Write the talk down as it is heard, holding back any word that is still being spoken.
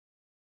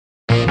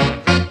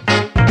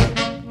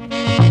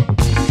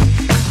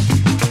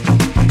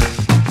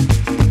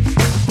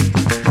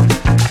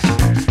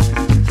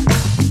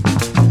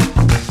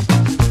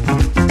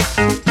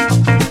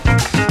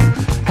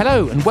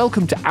and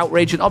welcome to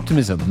Outrage and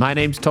Optimism. My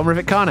name's Tom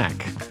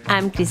Rivett-Carnac.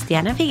 I'm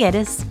Christiana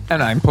Figueres.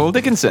 And I'm Paul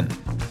Dickinson.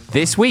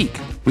 This week,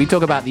 we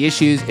talk about the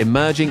issues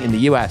emerging in the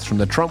US from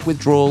the Trump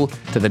withdrawal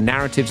to the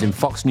narratives in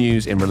Fox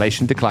News in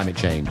relation to climate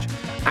change.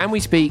 And we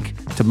speak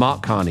to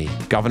Mark Carney,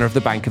 Governor of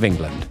the Bank of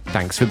England.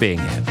 Thanks for being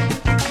here.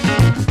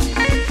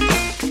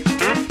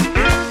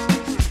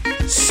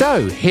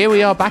 So, here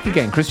we are back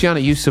again. Christiana,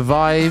 you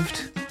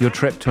survived your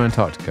trip to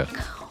Antarctica.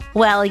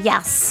 Well,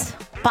 yes,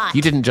 but...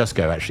 You didn't just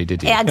go, actually,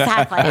 did you? Yeah,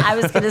 exactly. I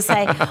was going to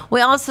say, we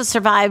also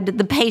survived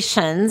the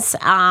patience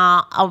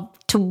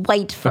to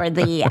wait for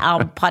the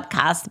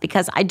podcast,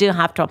 because I do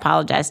have to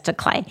apologize to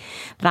Clay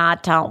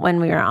that when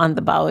we were on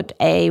the boat,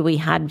 we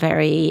had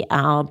very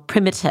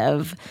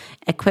primitive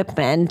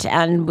equipment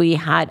and we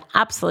had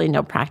absolutely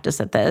no practice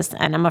at this.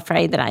 And I'm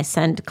afraid that I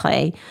sent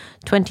Clay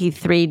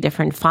 23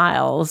 different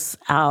files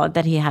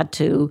that he had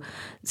to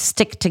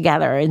stick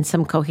together in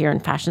some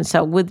coherent fashion.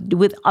 So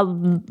with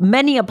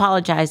many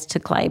apologies to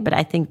Clay, but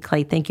I think,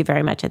 Clay, thank you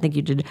very much. I think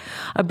you did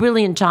a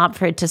brilliant job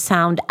for it to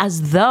sound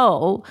as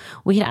though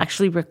we had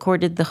actually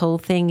recorded the whole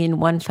thing in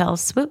one fell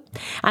swoop.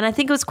 And I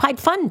think it was quite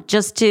fun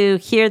just to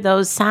hear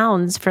those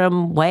sounds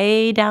from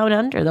way down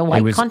under the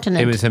white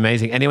continent. It was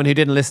amazing. Anyone who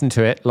didn't listen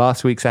to it,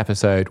 last week's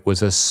episode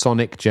was a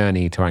sonic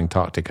journey to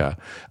Antarctica,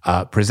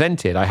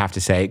 presented, I have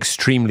to say,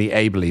 extremely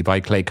ably by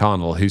Clay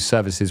Carnell, whose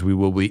services we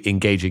will be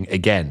engaging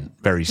again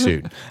very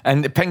soon.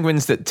 And the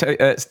penguins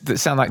that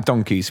sound like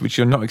donkeys, which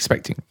you're not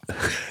expecting.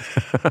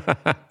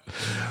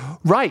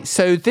 Right,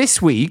 so this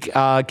week,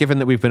 given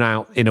that we've been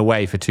out in a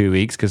way for 2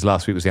 weeks, because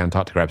last week was the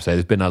Antarctica episode,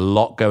 there's been a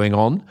lot going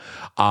on,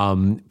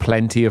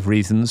 plenty of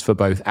reasons for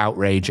both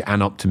outrage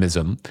and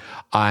optimism.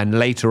 And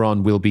later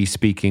on, we'll be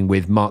speaking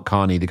with Mark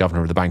Carney, the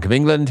Governor of the Bank of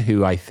England,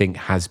 who I think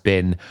has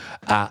been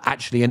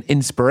actually an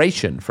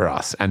inspiration for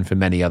us and for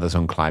many others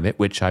on climate,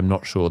 which I'm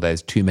not sure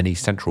there's too many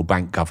central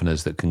bank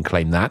governors that can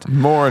claim that.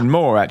 More and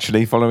more,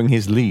 actually, following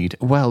his lead.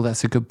 Well,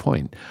 that's a good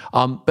point.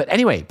 But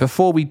anyway,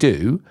 before we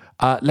do,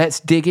 let's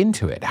dig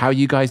into it. How are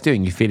you guys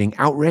doing? You feeling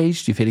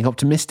outraged? You feeling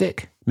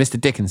optimistic? Mr.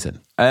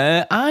 Dickinson?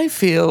 I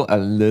feel a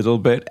little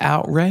bit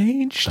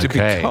outraged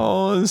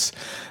because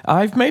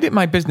I've made it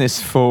my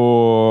business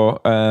for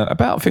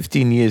about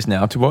 15 years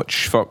now to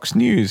watch Fox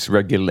News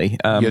regularly.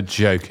 You're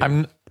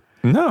joking.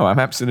 I'm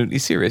absolutely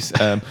serious.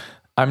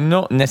 I'm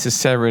not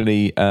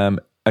necessarily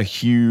a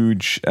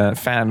huge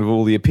fan of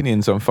all the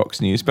opinions on Fox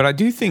News, but I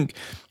do think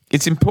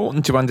it's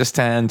important to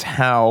understand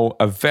how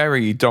a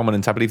very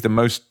dominant, I believe the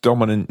most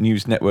dominant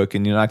news network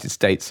in the United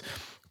States,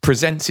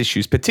 presents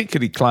issues,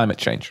 particularly climate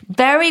change.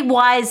 Very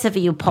wise of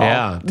you, Paul.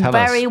 Yeah, tell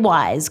us. Very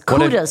wise.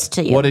 Kudos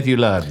to you. What have you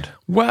learned?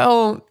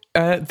 Well,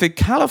 the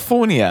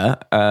California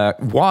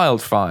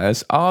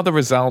wildfires are the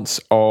results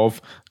of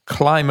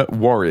climate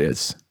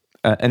warriors.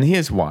 And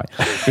here's why.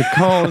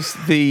 Because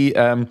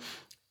the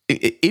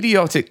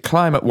idiotic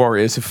climate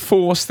warriors have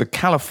forced the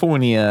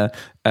California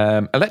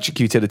electric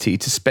utility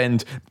to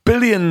spend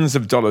billions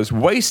of dollars,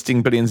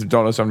 wasting billions of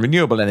dollars on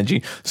renewable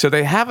energy. So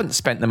they haven't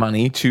spent the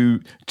money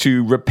to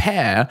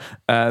repair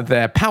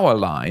their power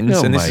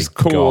lines, and this has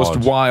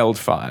caused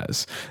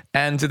wildfires.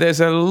 And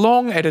there's a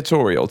long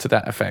editorial to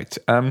that effect.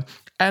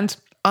 And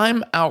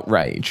I'm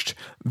outraged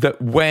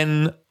that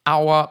when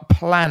our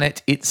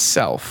planet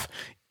itself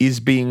is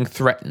being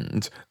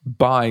threatened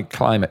by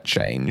climate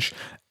change,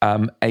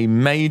 a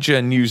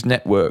major news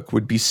network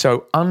would be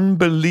so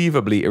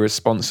unbelievably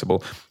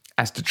irresponsible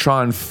as to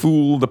try and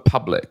fool the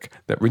public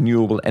that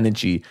renewable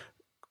energy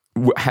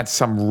had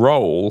some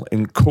role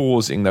in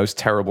causing those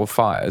terrible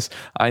fires.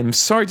 I'm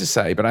sorry to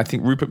say, but I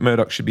think Rupert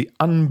Murdoch should be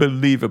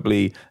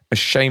unbelievably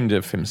ashamed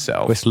of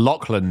himself. It's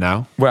Lachlan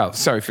now. Well,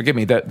 sorry, forgive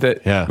me.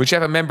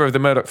 Whichever member of the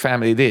Murdoch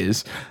family it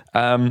is,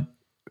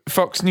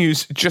 Fox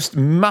News just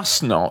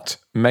must not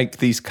make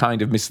these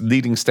kind of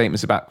misleading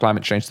statements about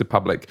climate change to the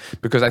public,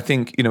 because I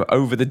think,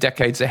 over the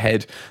decades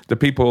ahead, the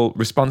people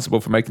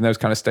responsible for making those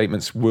kind of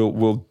statements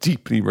will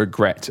deeply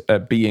regret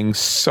being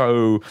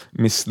so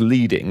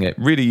misleading. It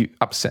really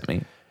upset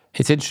me.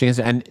 It's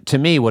interesting, and to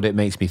me, what it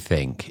makes me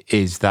think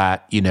is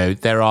that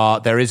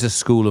there is a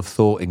school of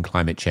thought in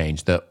climate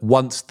change that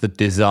once the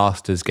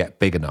disasters get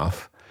big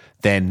enough,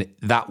 then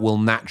that will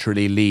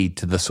naturally lead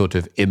to the sort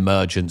of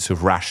emergence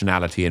of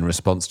rationality in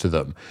response to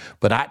them.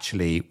 But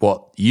actually,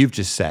 what you've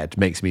just said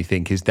makes me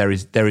think is there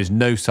is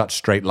no such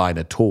straight line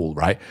at all,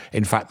 right?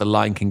 In fact, the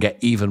line can get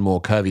even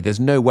more curvy. There's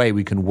no way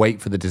we can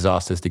wait for the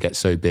disasters to get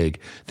so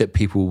big that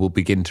people will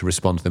begin to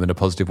respond to them in a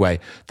positive way.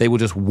 They will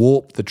just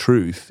warp the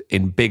truth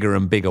in bigger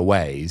and bigger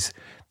ways.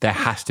 There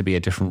has to be a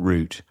different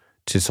route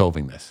to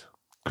solving this.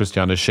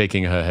 Christiana's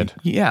shaking her head.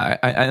 Yeah,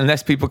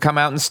 unless people come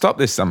out and stop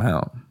this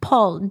somehow.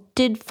 Paul,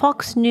 did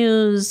Fox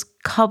News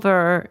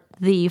cover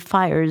the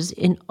fires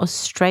in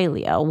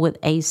Australia with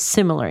a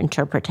similar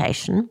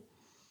interpretation?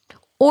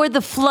 Or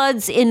the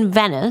floods in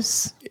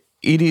Venice?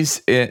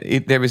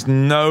 There is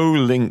no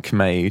link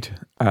made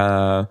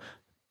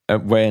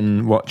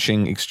when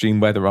watching extreme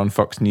weather on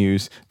Fox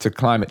News to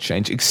climate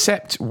change,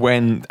 except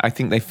when I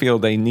think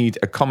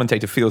a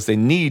commentator feels they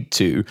need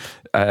to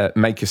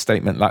make a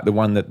statement like the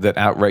one that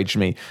outraged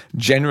me.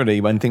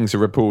 Generally, when things are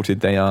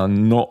reported, they are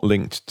not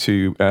linked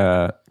to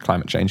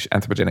climate change,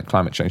 anthropogenic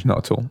climate change, not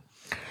at all.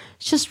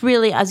 It's just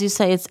really, as you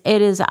say,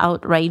 it is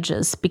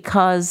outrageous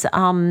because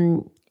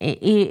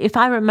if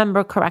I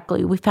remember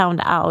correctly, we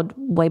found out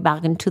way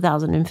back in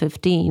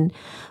 2015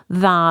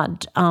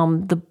 that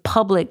the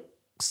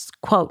public's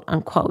quote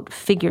unquote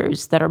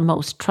figures that are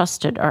most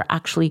trusted are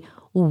actually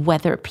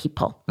weather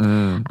people.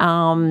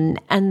 And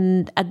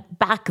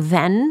back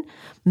then,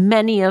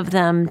 many of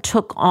them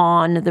took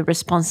on the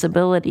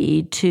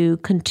responsibility to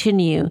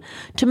continue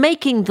to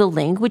making the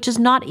link, which is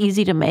not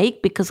easy to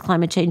make because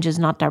climate change is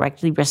not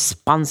directly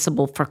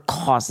responsible for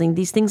causing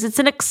these things. It's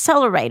an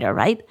accelerator,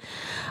 right?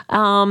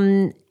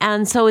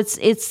 And so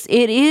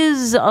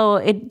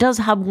it does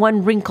have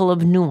one wrinkle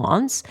of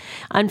nuance.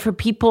 And for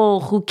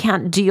people who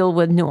can't deal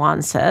with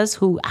nuances,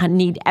 who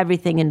need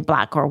everything in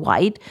black or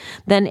white,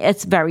 then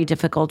it's very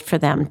difficult for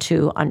them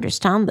to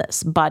understand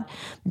this. But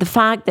the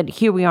fact that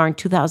here we are in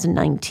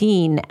 2019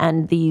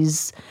 and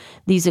these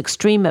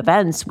extreme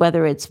events,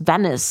 whether it's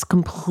Venice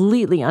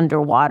completely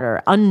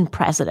underwater,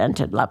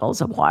 unprecedented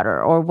levels of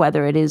water, or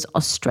whether it is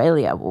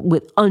Australia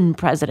with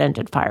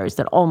unprecedented fires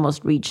that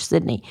almost reach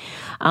Sydney,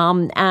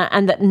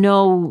 and that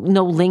no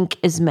link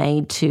is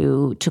made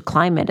to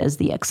climate as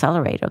the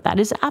accelerator, that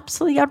is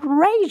absolutely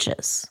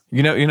outrageous.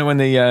 You know when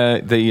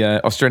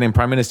the Australian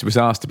Prime Minister was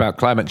asked about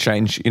climate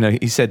change,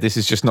 he said this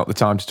is just not the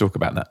time to talk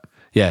about that.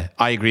 Yeah,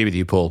 I agree with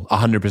you, Paul.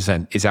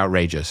 100%. It's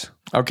outrageous.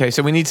 Okay,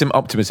 so we need some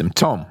optimism.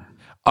 Tom.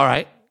 All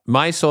right.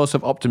 My source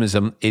of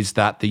optimism is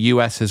that the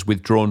US has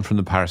withdrawn from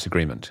the Paris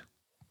Agreement.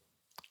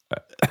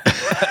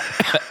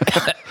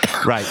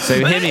 Right.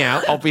 So hear me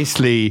out.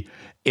 Obviously,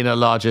 in a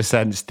larger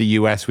sense, the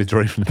US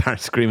withdrawing from the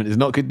Paris Agreement is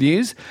not good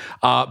news.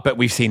 But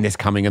we've seen this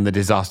coming, and the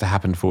disaster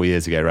happened 4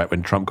 years ago, right,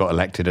 when Trump got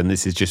elected. And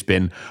this has just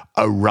been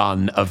a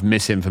run of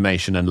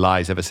misinformation and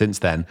lies ever since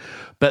then.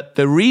 But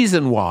the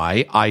reason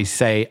why I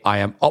say I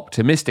am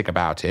optimistic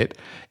about it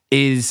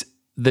is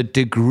the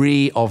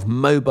degree of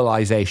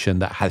mobilization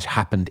that has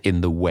happened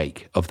in the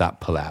wake of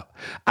that pullout.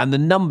 And the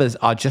numbers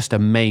are just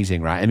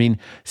amazing, right? I mean,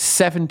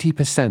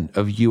 70%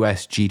 of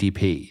US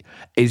GDP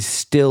is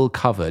still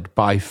covered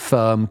by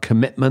firm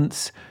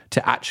commitments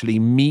to actually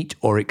meet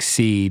or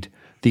exceed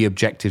the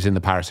objectives in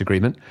the Paris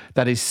Agreement.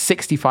 That is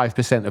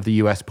 65% of the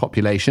US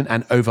population,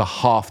 and over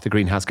half the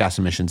greenhouse gas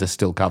emissions are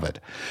still covered.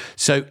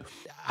 So,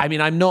 I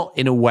mean, I'm not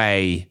in a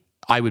way...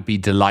 I would be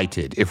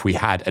delighted if we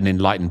had an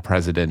enlightened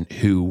president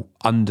who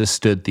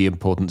understood the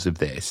importance of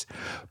this.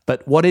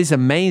 But what is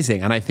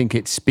amazing, and I think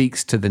it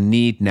speaks to the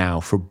need now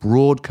for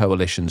broad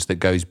coalitions that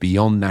goes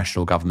beyond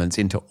national governments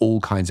into all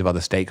kinds of other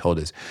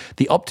stakeholders.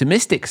 The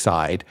optimistic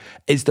side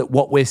is that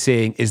what we're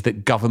seeing is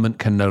that government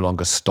can no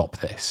longer stop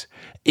this.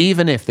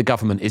 Even if the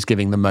government is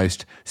giving the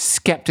most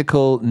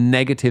skeptical,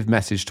 negative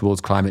message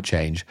towards climate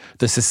change,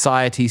 the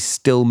society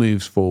still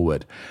moves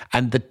forward.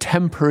 And the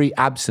temporary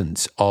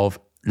absence of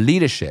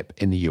leadership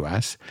in the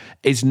US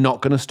is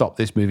not going to stop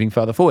this moving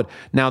further forward.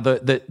 Now,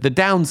 the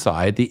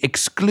downside, the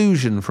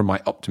exclusion from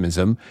my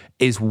optimism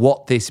is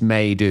what this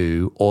may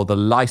do, or the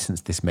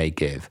license this may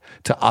give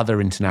to other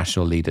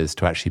international leaders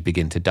to actually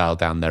begin to dial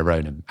down their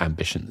own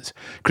ambitions.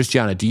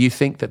 Christiana, do you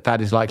think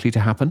that is likely to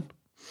happen?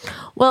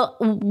 Well,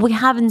 we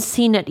haven't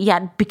seen it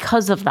yet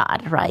because of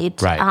that, right?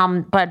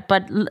 Right.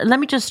 But let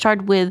me just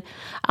start with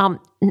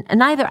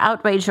neither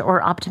outraged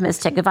or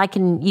optimistic. If I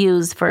can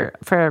use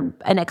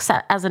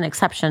as an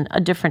exception a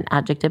different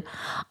adjective,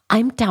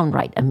 I'm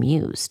downright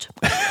amused.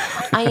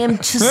 I am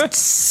just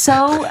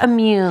so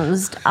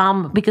amused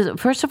because,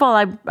 first of all,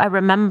 I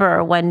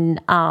remember when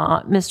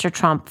Mr.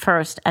 Trump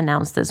first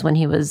announced this when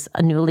he was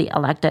newly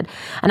elected,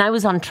 and I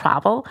was on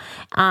travel,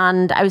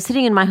 and I was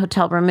sitting in my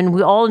hotel room, and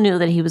we all knew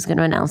that he was going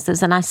to announce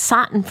this, and I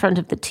sat in front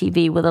of the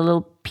TV with a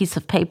little piece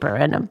of paper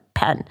and a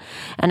pen,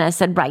 and I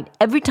said, right,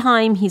 every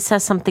time he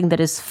says something that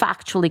is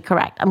factually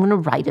correct, I'm going to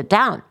write it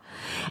down.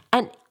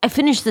 And I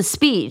finished the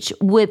speech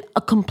with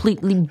a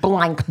completely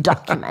blank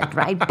document,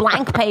 right?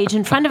 Blank page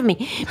in front of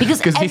me. Because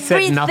he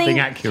said nothing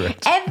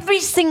accurate. Every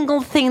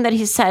single thing that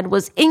he said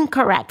was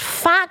incorrect,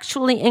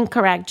 factually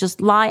incorrect, just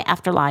lie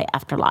after lie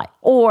after lie.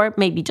 Or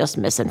maybe just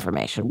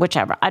misinformation,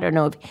 whichever. I don't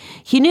know if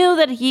he knew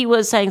that he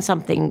was saying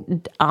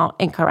something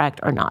incorrect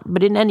or not.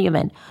 But in any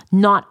event,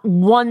 not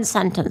one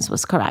sentence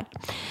was correct,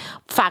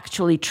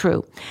 factually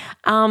true.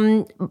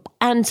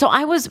 And so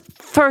I was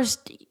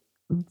first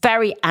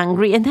very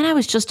angry. And then I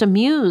was just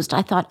amused.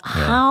 I thought,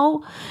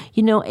 how,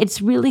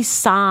 it's really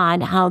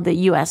sad how the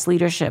U.S.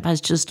 leadership has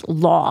just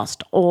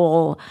lost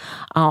all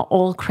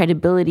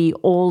credibility,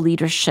 all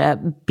leadership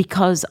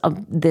because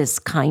of this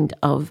kind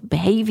of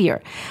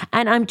behavior.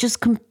 And I'm just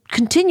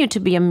continue to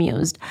be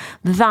amused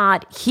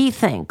that he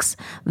thinks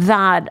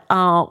that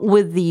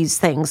with these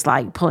things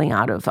like pulling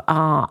out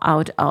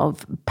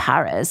of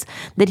Paris,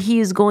 that he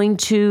is going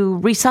to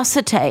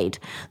resuscitate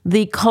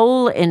the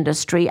coal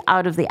industry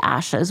out of the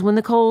ashes, when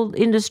the coal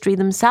industry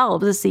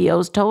themselves, the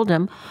CEOs, told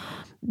him,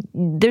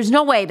 there's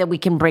no way that we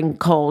can bring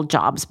coal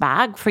jobs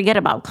back. Forget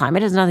about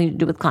climate. It has nothing to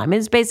do with climate.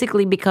 It's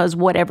basically because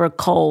whatever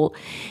coal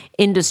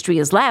industry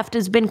is left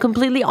has been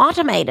completely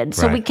automated.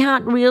 So we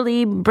can't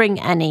really bring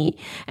any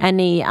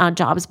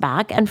jobs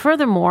back. And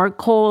furthermore,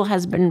 coal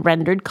has been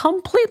rendered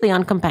completely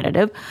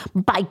uncompetitive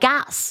by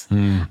gas.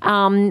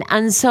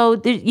 And so,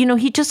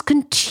 he just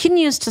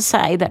continues to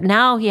say that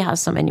now he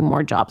has so many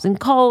more jobs in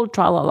coal,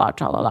 tra-la-la,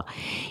 tra-la-la.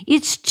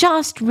 It's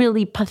just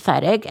really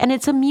pathetic. And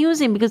it's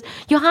amusing because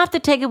you have to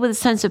take it with a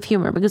sense of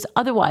humor, because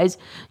otherwise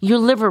your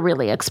liver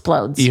really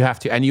explodes. You have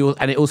to, and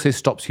it also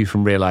stops you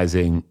from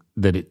realizing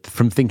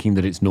from thinking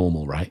that it's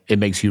normal, right? It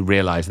makes you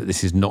realize that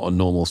this is not a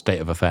normal state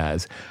of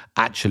affairs.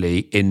 Actually,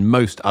 in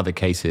most other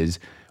cases,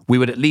 we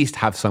would at least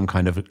have some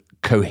kind of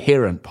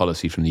coherent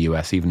policy from the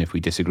US, even if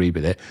we disagree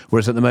with it.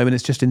 Whereas at the moment,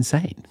 it's just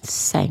insane.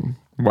 Insane.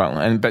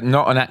 Well, but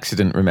not an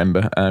accident,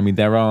 remember. I mean,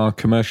 there are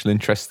commercial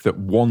interests that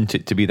want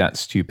it to be that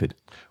stupid.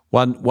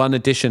 One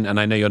addition,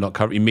 and I know you're not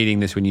meaning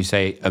this when you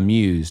say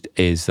amused,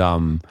 is,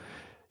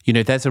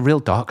 there's a real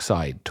dark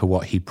side to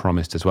what he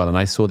promised as well. And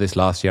I saw this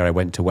last year. I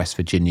went to West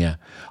Virginia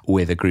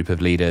with a group of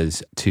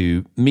leaders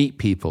to meet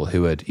people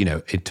who had,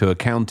 to a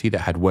county that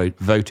had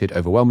voted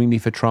overwhelmingly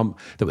for Trump,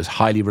 that was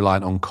highly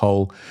reliant on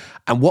coal.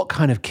 And what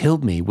kind of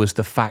killed me was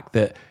the fact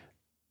that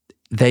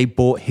they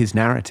bought his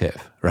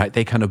narrative, right?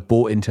 They kind of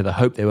bought into the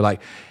hope. They were like,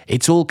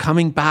 it's all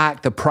coming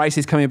back. The price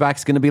is coming back.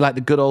 It's going to be like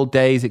the good old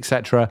days,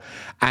 etc.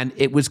 And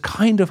it was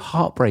kind of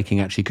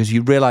heartbreaking, actually, because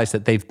you realize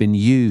that they've been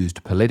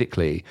used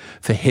politically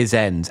for his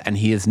ends, and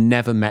he has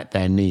never met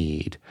their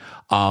need.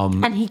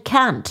 And he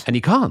can't. And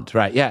he can't,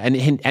 right? Yeah. And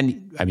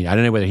I mean, I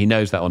don't know whether he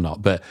knows that or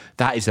not, but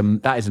that is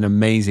an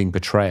amazing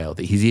betrayal,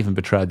 that he's even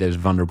betrayed those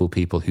vulnerable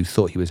people who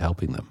thought he was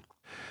helping them.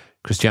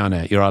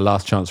 Christiana, you're our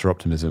last chance for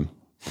optimism.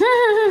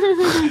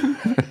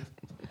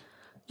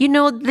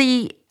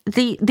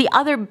 The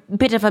other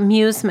bit of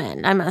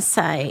amusement, I must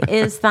say,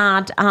 is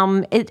that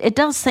it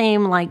does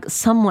seem like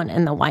someone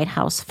in the White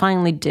House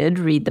finally did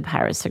read the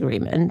Paris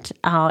Agreement.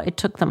 It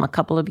took them a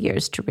couple of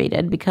years to read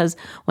it, because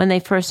when they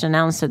first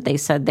announced it, they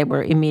said they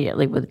were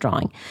immediately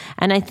withdrawing.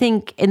 And I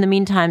think in the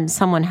meantime,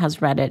 someone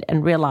has read it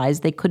and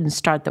realized they couldn't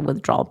start the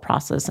withdrawal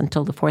process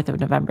until the 4th of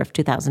November of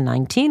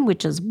 2019,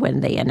 which is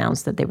when they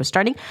announced that they were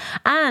starting.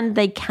 And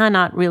they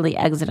cannot really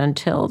exit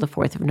until the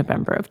 4th of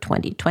November of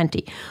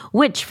 2020,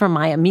 which, for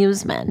my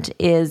amusement,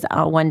 is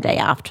one day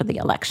after the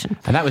election.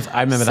 And that was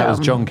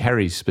John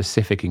Kerry's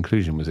specific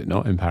inclusion, was it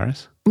not, in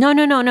Paris?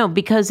 No,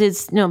 because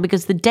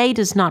the date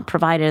is not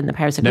provided in the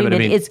Paris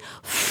Agreement. It's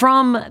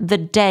from the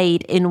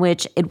date in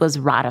which it was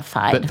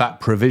ratified. But that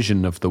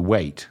provision of the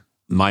wait,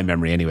 my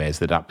memory anyway, is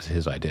that was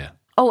his idea.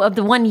 Oh, of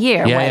the 1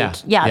 year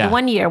wait. Yeah, the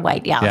 1 year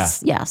wait.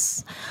 Yes, yeah.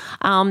 Yes.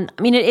 I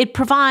mean, it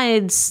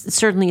provides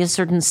certainly a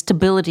certain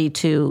stability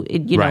to,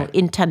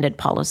 intended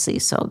policy.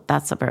 So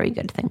that's a very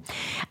good thing.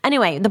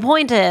 Anyway, the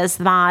point is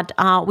that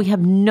we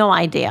have no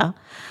idea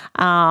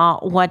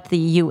what the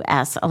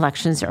U.S.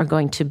 elections are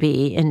going to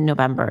be in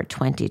November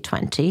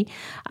 2020.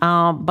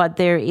 But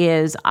there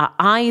is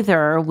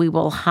either we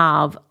will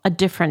have a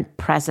different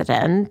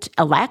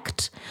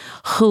president-elect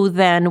who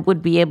then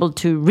would be able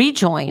to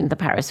rejoin the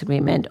Paris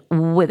Agreement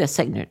with a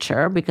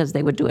signature, because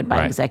they would do it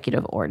by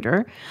executive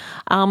order,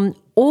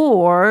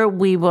 or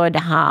we would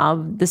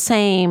have the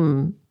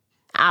same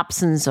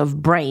absence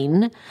of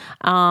brain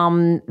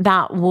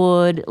that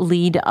would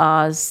lead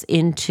us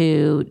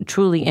into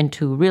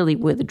really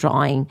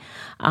withdrawing.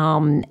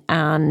 And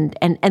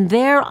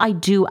there I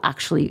do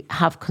actually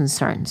have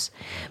concerns,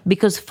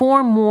 because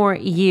 4 more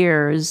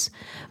years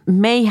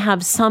may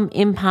have some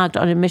impact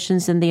on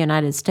emissions in the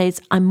United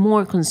States. I'm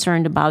more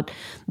concerned about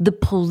the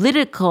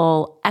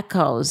political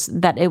echoes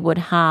that it would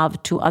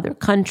have to other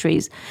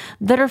countries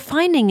that are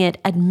finding it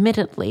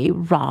admittedly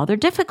rather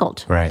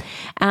difficult. Right.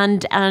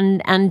 And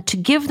to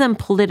give them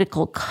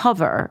political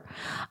cover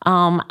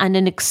and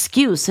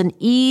an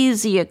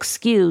easy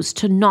excuse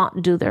to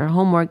not do their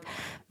homework,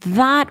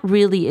 that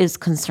really is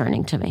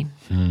concerning to me.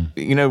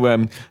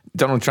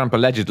 Donald Trump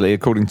allegedly,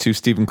 according to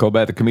Stephen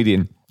Colbert, the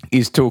comedian,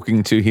 is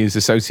talking to his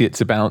associates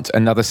about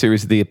another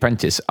series of The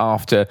Apprentice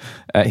after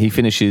he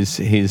finishes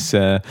his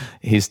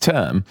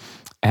term.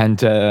 And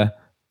the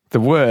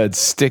words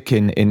stick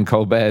in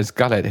Colbert's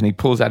gullet, and he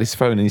pulls out his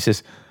phone and he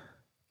says,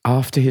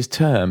 after his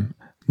term,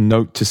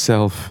 note to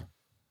self,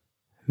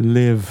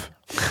 live.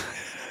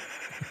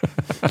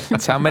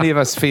 That's how many of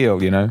us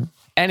feel,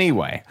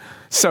 Anyway,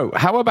 so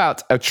how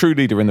about a true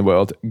leader in the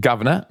world,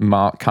 Governor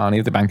Mark Carney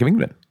of the Bank of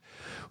England?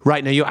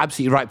 Right. No, you're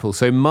absolutely right, Paul.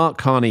 So Mark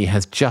Carney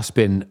has just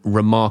been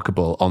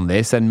remarkable on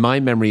this. And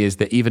my memory is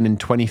that even in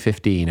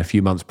 2015, a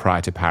few months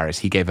prior to Paris,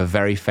 he gave a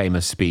very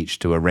famous speech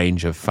to a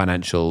range of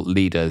financial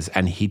leaders.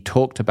 And he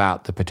talked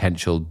about the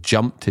potential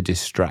jump to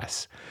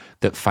distress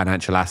that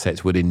financial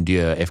assets would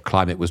endure if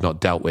climate was not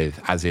dealt with,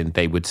 as in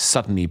they would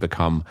suddenly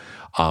become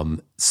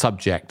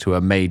subject to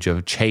a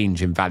major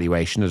change in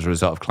valuation as a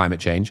result of climate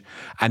change.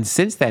 And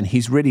since then,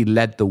 he's really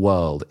led the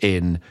world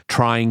in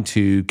trying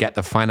to get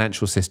the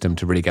financial system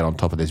to really get on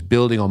top of this,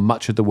 building on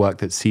much of the work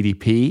that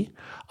CDP,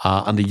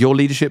 under your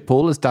leadership,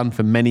 Paul, has done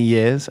for many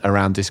years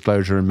around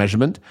disclosure and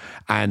measurement,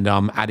 and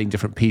adding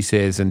different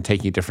pieces and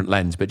taking a different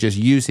lens, but just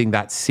using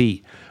that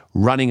seat,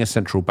 running a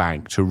central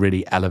bank to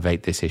really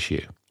elevate this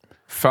issue.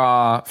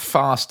 Far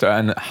faster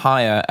and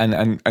higher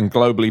and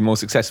globally more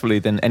successfully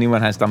than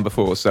anyone has done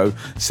before. So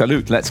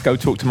salute. Let's go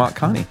talk to Mark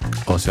Carney.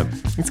 Awesome.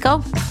 Let's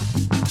go.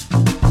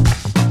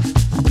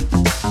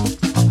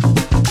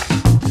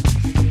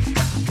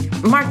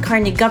 Mark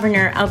Carney,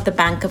 Governor of the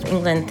Bank of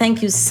England,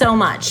 thank you so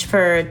much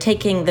for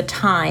taking the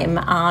time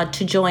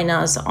to join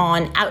us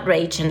on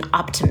Outrage and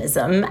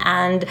Optimism.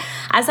 And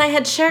as I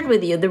had shared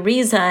with you, the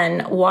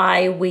reason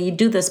why we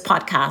do this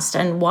podcast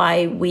and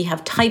why we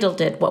have titled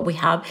it what we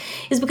have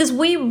is because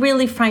we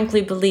really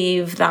frankly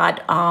believe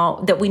that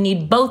that we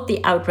need both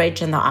the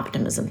outrage and the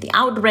optimism. The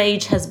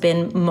outrage has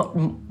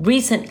been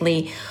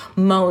recently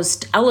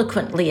most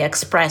eloquently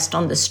expressed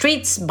on the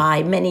streets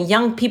by many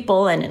young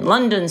people, and in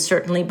London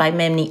certainly by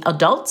many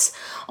adults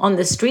on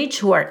the streets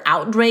who are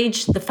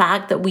outraged the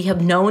fact that we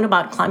have known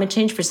about climate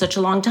change for such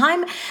a long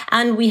time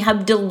and we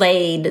have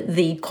delayed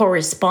the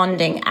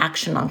corresponding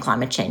action on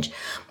climate change.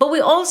 But we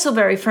also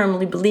very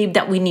firmly believe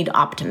that we need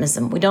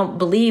optimism. We don't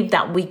believe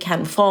that we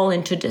can fall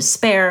into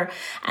despair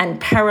and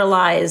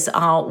paralyze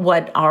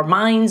what our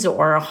minds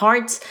or our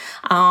hearts,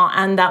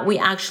 and that we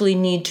actually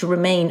need to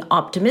remain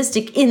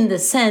optimistic in the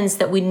sense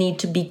that we need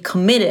to be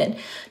committed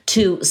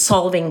to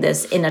solving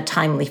this in a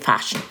timely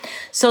fashion.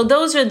 So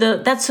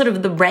that's sort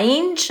of the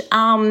range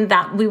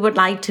that we would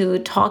like to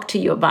talk to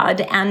you about.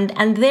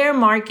 And there,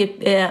 Mark,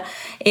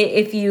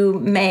 if you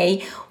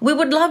may, we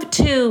would love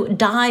to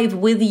dive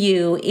with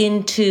you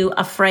into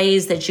a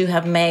phrase that you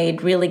have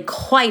made really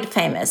quite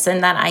famous,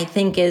 and that I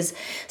think is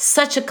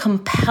such a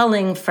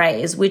compelling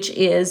phrase, which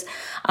is,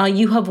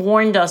 you have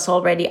warned us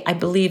already, I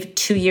believe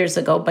 2 years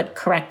ago, but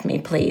correct me,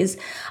 please,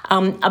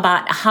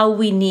 about how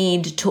we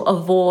need to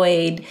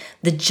avoid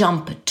the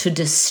jump to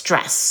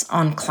distress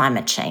on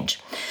climate change.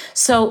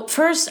 So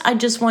first, I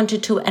just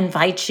wanted to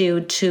invite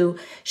you to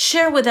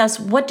share with us,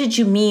 what did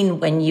you mean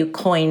when you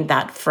coined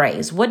that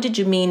phrase? What did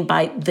you mean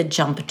by the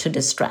jump to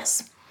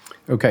distress?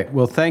 Okay,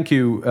 well, thank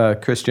you,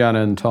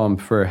 Christiana and Tom,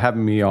 for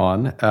having me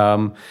on.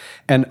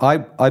 And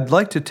I'd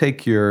like to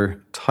take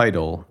your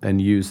title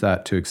and use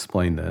that to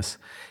explain this.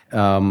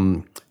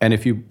 And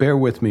if you bear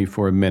with me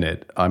for a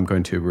minute, I'm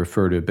going to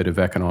refer to a bit of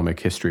economic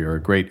history, or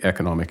a great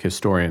economic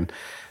historian.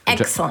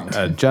 Excellent.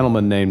 A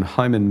gentleman named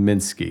Hyman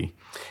Minsky.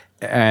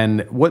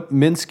 And what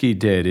Minsky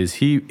did is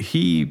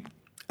he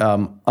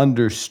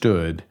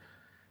understood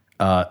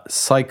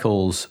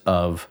cycles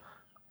of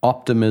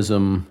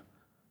optimism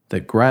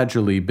that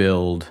gradually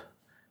build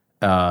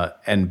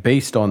and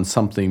based on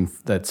something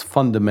that's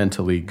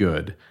fundamentally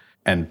good.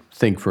 And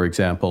think, for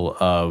example,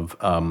 of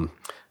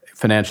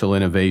financial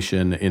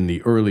innovation in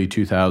the early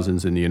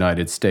 2000s in the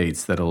United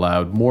States that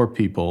allowed more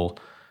people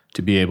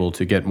to be able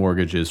to get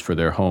mortgages for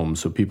their homes.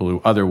 So people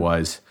who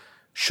otherwise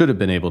should have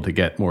been able to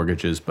get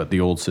mortgages, but the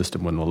old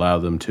system wouldn't allow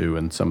them to,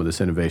 and some of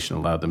this innovation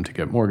allowed them to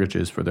get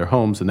mortgages for their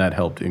homes, and that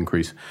helped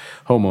increase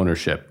home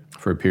ownership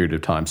for a period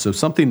of time. So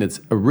something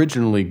that's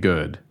originally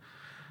good,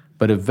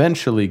 but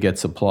eventually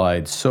gets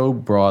applied so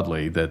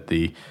broadly that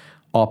the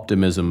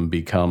optimism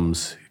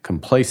becomes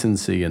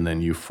complacency and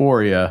then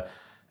euphoria,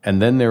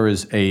 and then there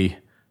is a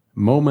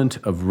moment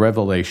of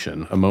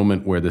revelation, a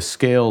moment where the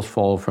scales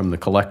fall from the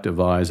collective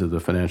eyes of the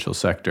financial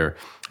sector,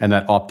 and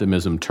that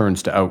optimism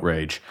turns to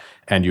outrage,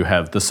 and you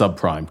have the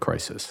subprime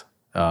crisis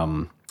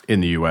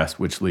in the U.S.,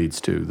 which leads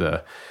to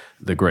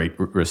the Great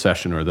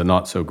Recession, or the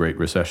not-so-great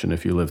recession,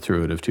 if you lived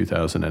through it, of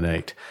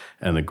 2008,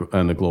 and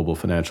the global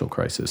financial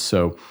crisis.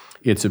 So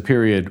it's a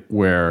period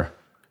where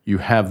you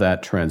have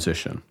that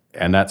transition,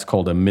 and that's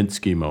called a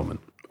Minsky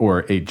moment,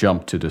 or a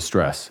jump to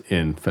distress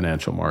in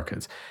financial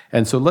markets.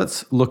 And so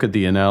let's look at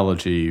the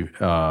analogy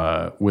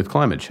with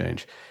climate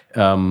change.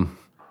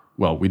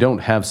 Well, we don't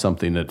have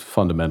something that's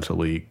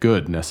fundamentally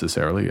good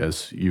necessarily,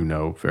 as you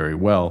know very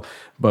well,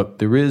 but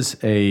there is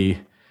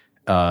in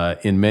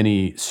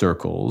many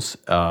circles,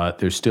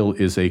 there still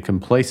is a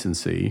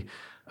complacency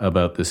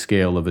about the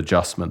scale of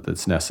adjustment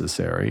that's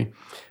necessary,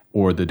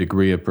 or the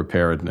degree of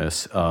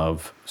preparedness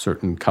of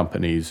certain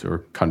companies or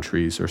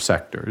countries or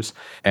sectors.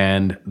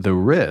 And the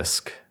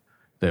risk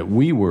that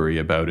we worry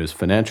about as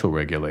financial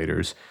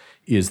regulators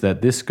is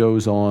that this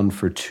goes on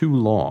for too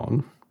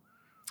long,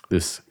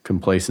 this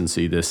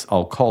complacency, this,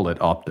 I'll call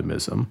it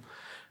optimism,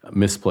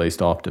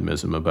 misplaced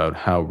optimism about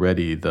how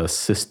ready the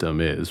system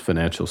is,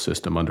 financial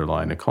system,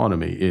 underlying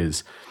economy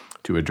is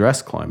to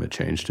address climate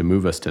change, to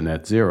move us to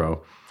net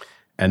zero.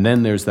 And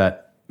then there's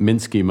that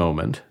Minsky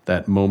moment,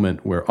 that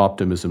moment where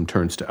optimism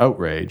turns to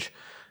outrage,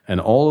 and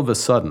all of a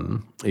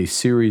sudden, a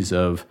series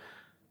of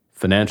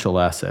financial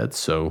assets,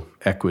 so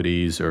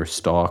equities or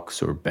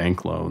stocks or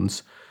bank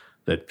loans,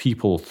 that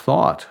people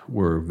thought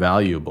were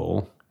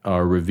valuable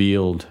are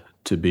revealed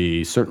to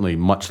be certainly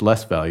much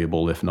less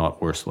valuable, if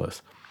not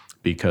worthless,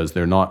 because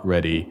they're not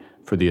ready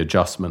for the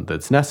adjustment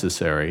that's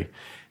necessary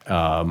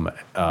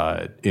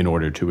in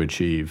order to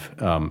achieve,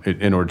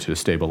 in order to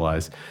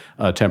stabilize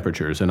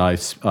temperatures. And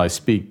I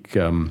speak.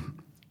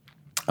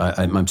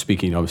 I'm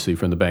speaking obviously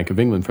from the Bank of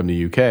England, from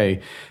the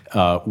UK,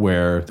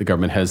 where the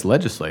government has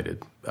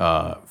legislated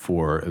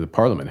the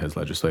Parliament has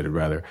legislated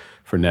rather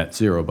for net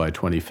zero by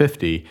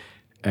 2050.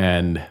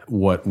 And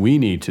what we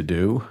need to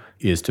do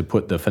is to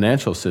put the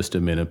financial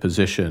system in a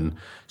position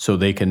so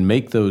they can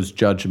make those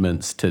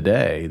judgments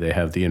today. They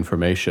have the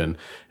information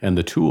and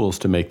the tools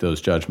to make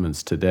those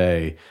judgments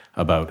today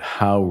about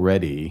how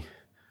ready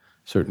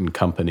certain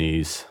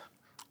companies,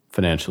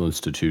 financial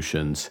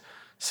institutions,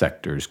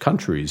 sectors,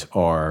 countries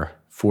are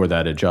for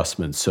that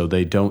adjustment, so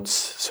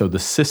the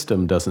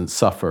system doesn't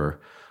suffer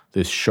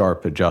this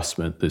sharp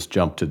adjustment, this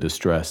jump to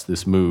distress,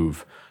 this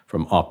move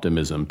from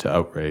optimism to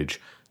outrage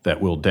that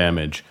will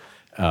damage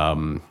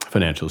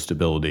financial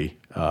stability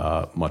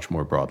much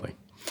more broadly.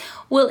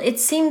 Well, it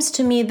seems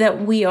to me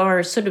that we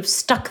are sort of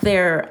stuck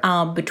there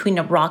between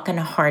a rock and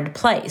a hard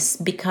place,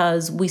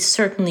 because we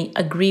certainly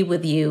agree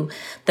with you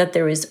that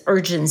there is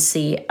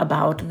urgency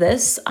about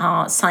this.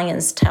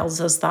 Science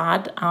tells us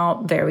that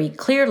very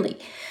clearly.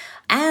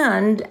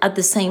 And at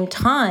the same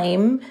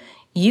time,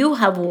 you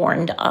have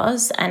warned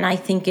us, and I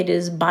think it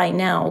is by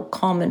now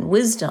common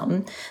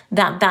wisdom,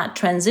 that that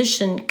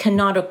transition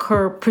cannot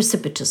occur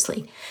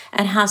precipitously.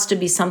 It has to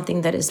be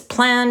something that is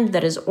planned,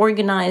 that is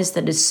organized,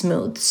 that is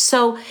smooth.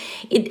 So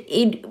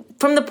it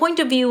from the point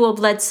of view of,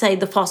 let's say,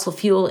 the fossil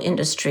fuel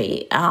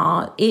industry,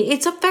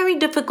 it's a very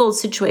difficult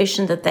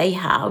situation that they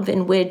have,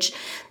 in which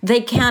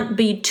they can't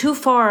be too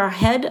far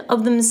ahead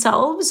of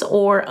themselves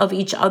or of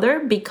each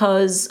other,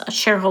 because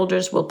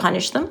shareholders will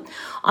punish them.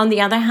 On the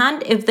other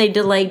hand, if they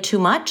delay too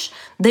much,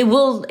 they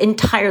will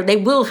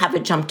have a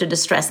jump to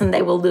distress, and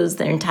they will lose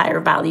their entire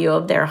value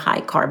of their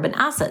high carbon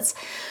assets.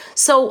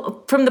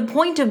 So from the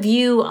point of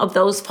view of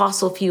those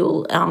fossil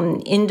fuel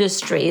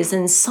industries,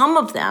 and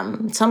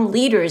some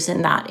leaders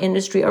in that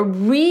industry are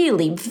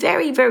really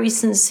very, very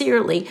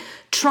sincerely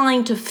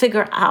trying to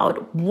figure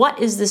out, what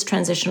is this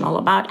transition all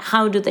about?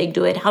 How do they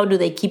do it? How do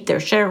they keep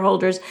their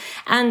shareholders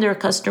and their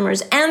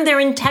customers and their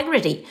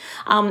integrity,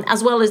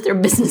 as well as their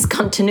business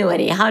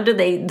continuity? How do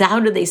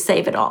they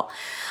save it all?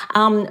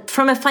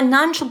 From a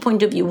financial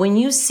point of view, when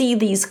you see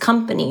these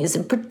companies,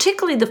 and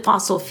particularly the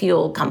fossil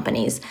fuel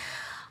companies,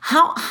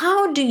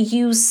 how do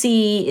you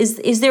see,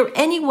 is there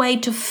any way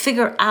to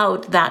figure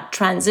out that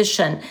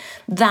transition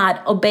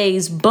that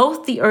obeys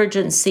both the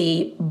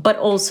urgency but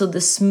also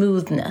the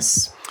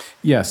smoothness?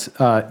 Yes,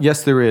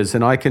 there is,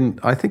 and I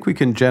think we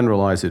can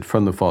generalize it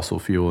from the fossil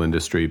fuel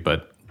industry,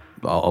 but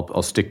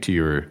I'll stick to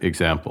your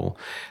example,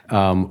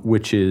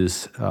 which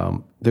is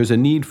there's a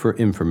need for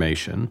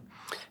information,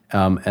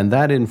 and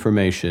that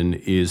information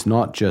is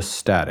not just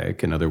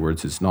static. In other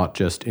words, it's not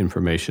just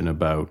information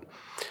about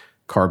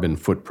carbon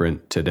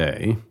footprint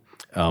today,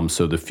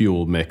 so the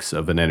fuel mix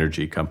of an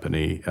energy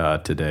company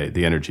today,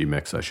 the energy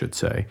mix, I should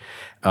say,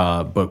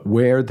 but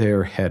where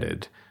they're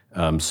headed,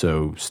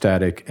 so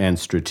static and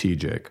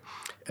strategic.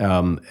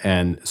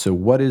 And so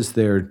what is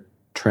their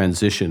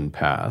transition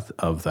path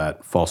of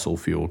that fossil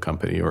fuel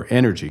company or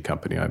energy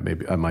company,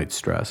 I might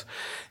stress?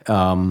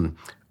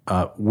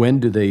 When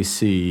do they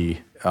see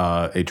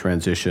a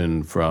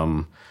transition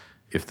from,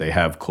 if they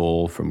have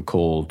coal, from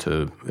coal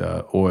to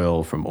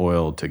oil, from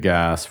oil to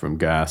gas, from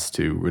gas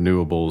to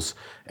renewables,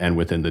 and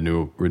within the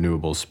new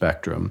renewables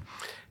spectrum?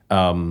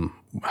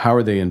 How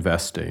are they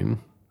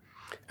investing?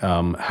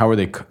 How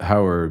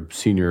are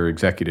senior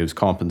executives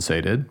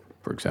compensated,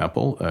 for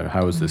example?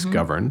 How is this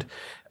governed,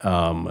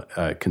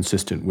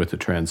 consistent with the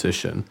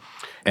transition?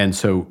 And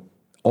so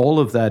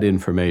all of that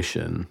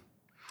information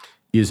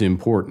is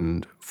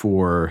important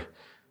for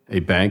a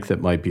bank that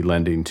might be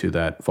lending to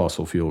that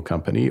fossil fuel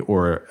company,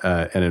 or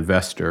an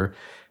investor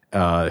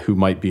who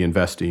might be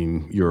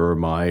investing your or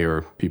my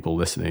or people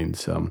listening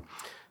some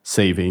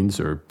savings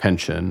or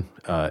pension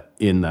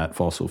in that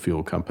fossil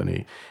fuel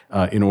company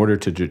in order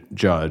to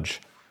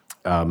judge,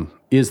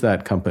 is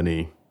that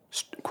company,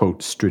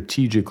 quote,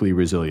 strategically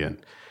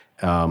resilient?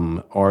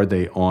 Are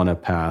they on a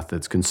path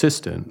that's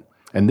consistent?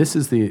 And this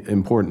is the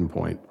important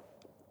point.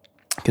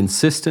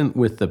 Consistent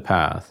with the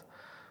path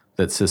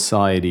that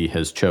society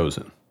has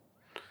chosen.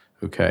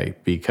 Okay,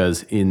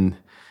 because in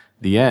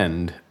the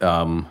end,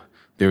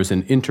 there's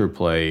an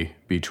interplay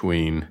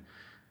between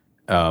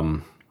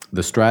the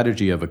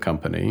strategy of a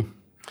company,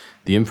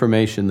 the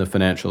information the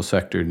financial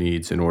sector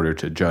needs in order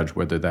to judge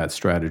whether that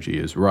strategy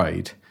is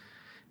right,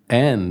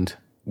 and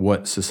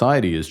what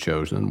society has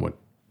chosen,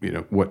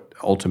 what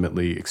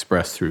ultimately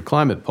expressed through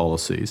climate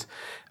policies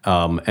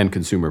and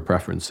consumer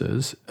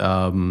preferences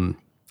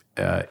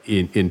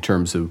in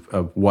terms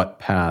of what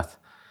path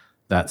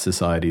that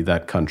society,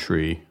 that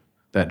country,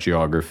 that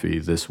geography,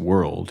 this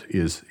world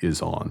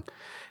is on.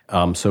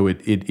 So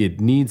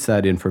it needs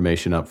that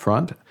information up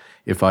front.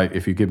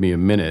 If you give me a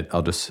minute,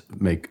 I'll just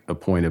make a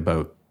point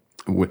about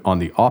on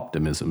the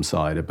optimism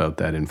side about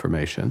that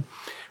information.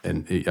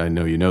 And I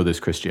know you know this,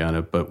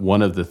 Christiana, but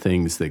one of the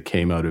things that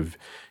came out of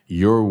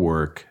your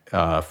work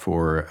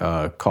for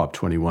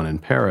COP21 in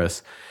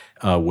Paris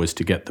was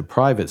to get the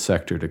private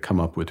sector to come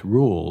up with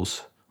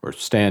rules or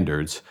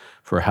standards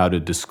for how to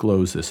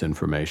disclose this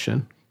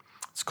information.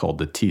 It's called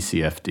the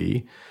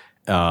TCFD,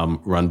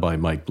 run by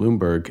Mike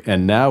Bloomberg.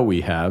 And now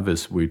we have,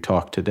 as we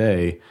talk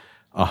today,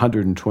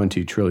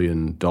 $120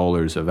 trillion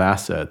of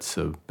assets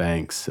of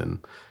banks and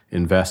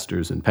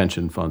investors and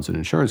pension funds and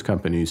insurance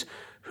companies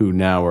who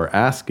now are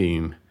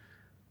asking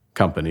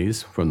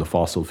companies from the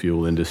fossil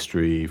fuel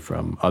industry,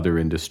 from other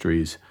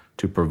industries,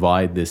 to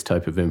provide this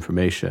type of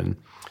information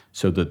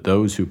so that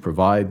those who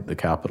provide the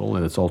capital,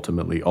 and it's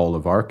ultimately all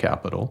of our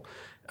capital,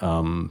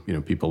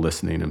 people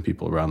listening and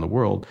people around the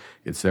world,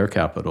 it's their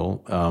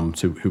capital,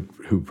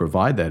 who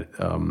provide that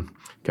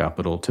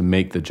capital to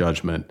make the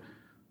judgment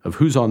of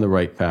who's on the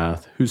right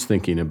path, who's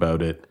thinking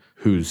about it,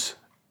 who's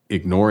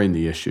ignoring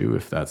the issue,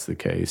 if that's the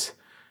case,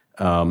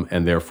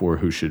 and therefore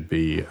who should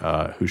be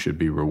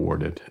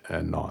rewarded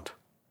and not.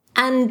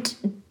 And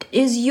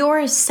is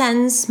your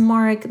sense,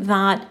 Mark,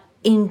 that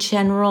in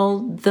general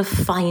the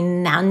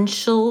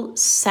financial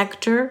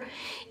sector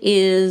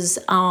is,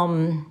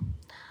 of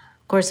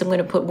course I'm going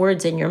to put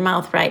words in your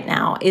mouth right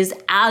now, is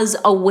as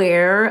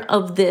aware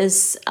of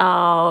this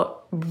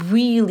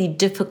really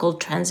difficult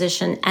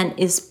transition and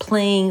is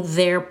playing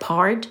their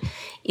part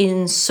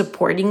in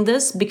supporting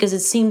this? Because it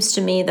seems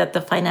to me that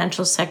the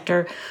financial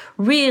sector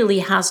really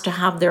has to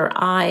have their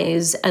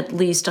eyes at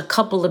least a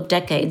couple of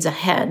decades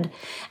ahead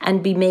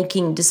and be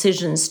making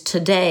decisions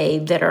today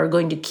that are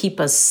going to keep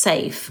us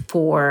safe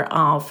for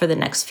the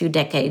next few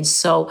decades.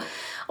 So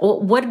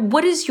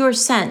what is your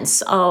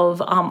sense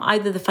of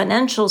either the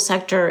financial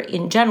sector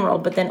in general,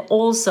 but then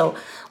also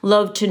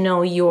love to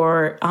know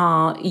your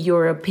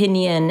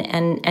opinion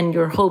and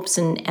your hopes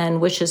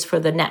and wishes for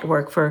the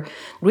network for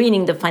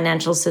greening the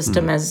financial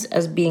system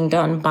as being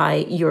done by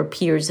your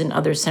peers in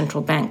other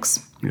central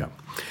banks? Yeah.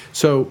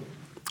 So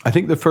I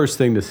think the first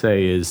thing to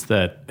say is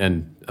that,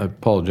 and I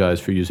apologize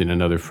for using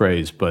another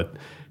phrase, but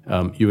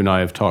you and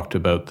I have talked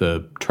about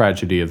the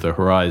tragedy of the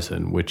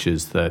horizon, which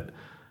is that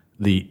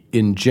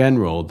in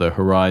general, the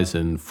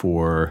horizon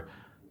for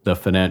the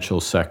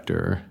financial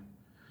sector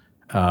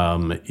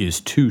is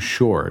too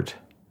short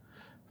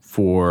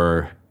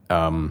for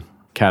combating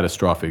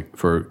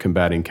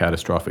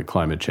catastrophic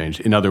climate change.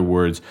 In other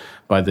words,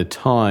 by the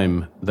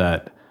time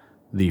that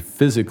the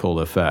physical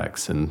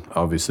effects, and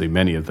obviously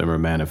many of them are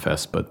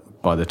manifest,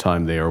 but by the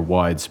time they are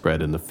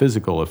widespread and the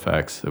physical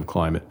effects of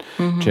climate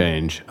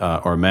change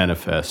are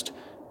manifest,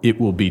 it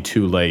will be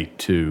too late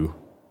to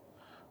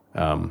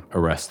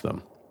arrest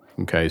them.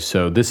 Okay,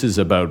 so this is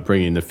about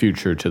bringing the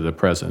future to the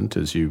present,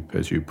 as you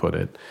put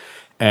it.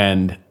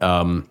 And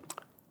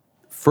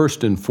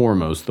first and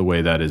foremost, the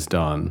way that is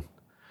done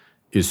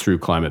is through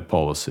climate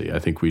policy. I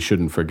think we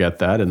shouldn't forget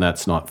that, and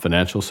that's not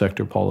financial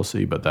sector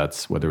policy, but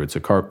that's whether it's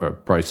a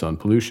price on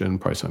pollution,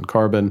 price on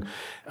carbon,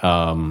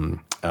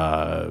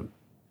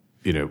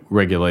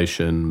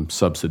 regulation,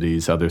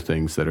 subsidies, other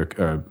things that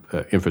are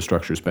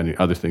infrastructure spending,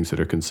 other things that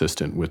are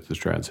consistent with the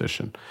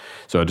transition.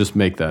 So I'll just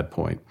make that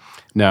point.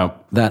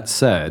 Now, that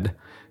said,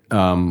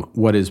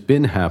 what has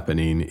been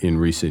happening in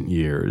recent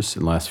years,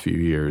 in the last few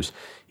years,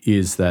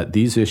 is that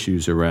these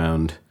issues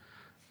around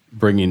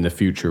bringing the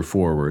future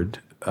forward,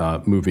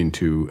 moving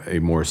to a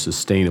more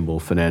sustainable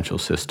financial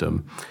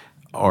system,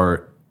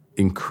 are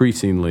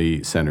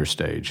increasingly center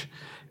stage.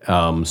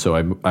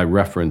 So I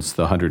referenced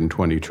the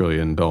 $120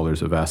 trillion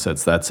of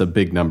assets. That's a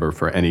big number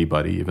for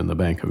anybody, even the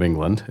Bank of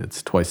England.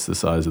 It's twice the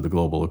size of the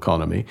global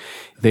economy.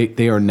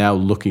 They are now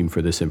looking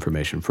for this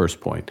information,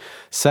 first point.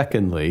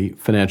 Secondly,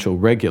 financial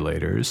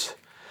regulators,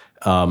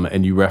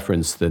 and you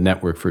referenced the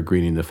Network for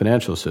Greening the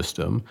Financial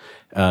System.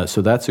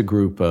 So that's a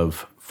group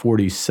of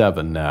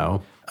 47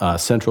 now,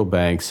 central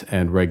banks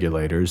and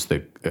regulators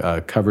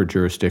that cover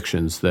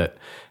jurisdictions that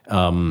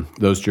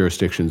those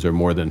jurisdictions are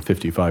more than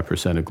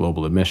 55% of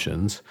global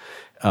emissions.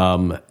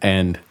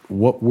 And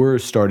what we're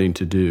starting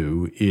to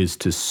do is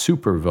to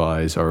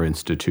supervise our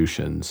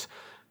institutions,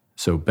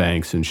 so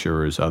banks,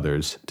 insurers,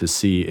 others, to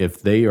see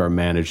if they are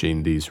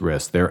managing these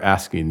risks. They're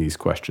asking these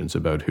questions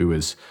about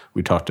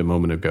we talked a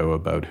moment ago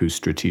about who's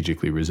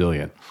strategically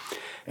resilient.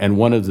 And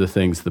one of the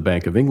things the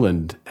Bank of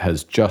England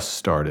has just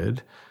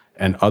started,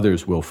 and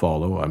others will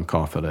follow, I'm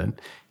confident,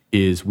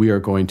 is we are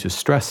going to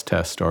stress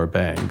test our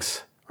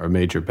banks, our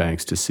major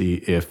banks, to see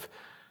if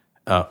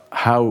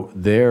how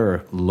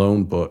their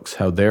loan books,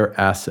 how their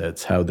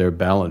assets, how their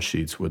balance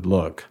sheets would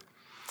look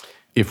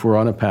if we're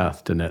on a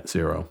path to net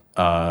zero,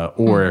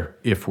 or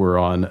if we're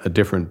on a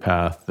different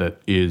path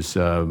that is,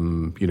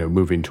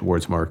 moving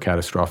towards more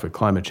catastrophic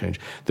climate change.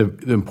 The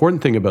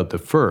important thing about the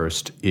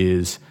first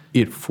is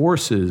it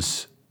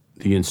forces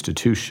the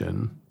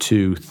institution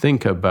to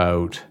think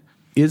about,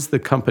 is the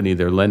company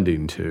they're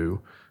lending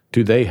to,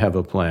 do they have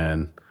a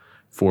plan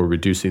for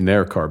reducing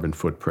their carbon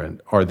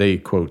footprint? Are they,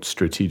 quote,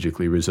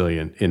 strategically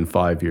resilient in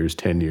 5 years,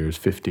 10 years,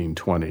 15,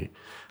 20?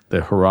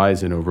 The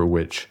horizon over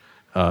which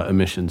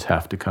emissions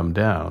have to come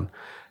down.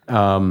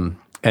 And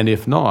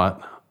if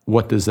not,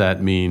 what does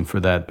that mean for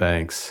that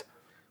bank's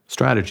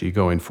strategy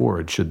going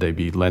forward? Should they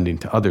be lending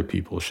to other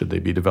people? Should they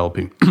be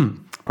developing,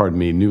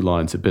 new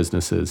lines of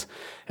businesses?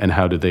 And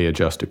how do they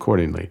adjust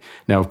accordingly?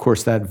 Now, of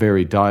course, that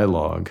very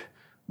dialogue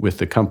with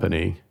the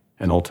company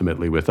and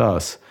ultimately with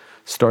us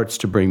starts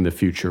to bring the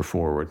future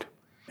forward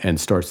and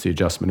starts the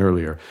adjustment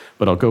earlier.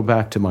 But I'll go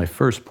back to my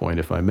first point,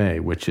 if I may,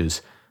 which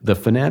is the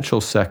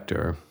financial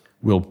sector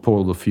will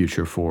pull the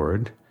future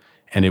forward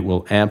and it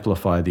will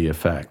amplify the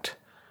effect,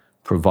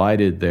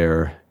 provided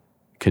there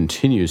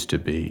continues to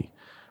be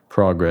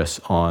progress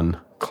on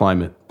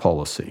climate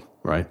policy,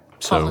 right?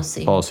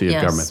 Policy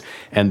of government.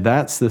 And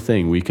that's the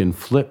thing. We can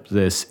flip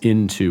this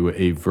into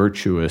a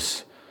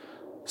virtuous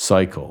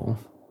cycle.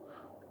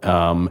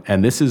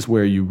 And this is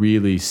where you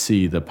really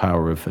see the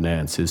power of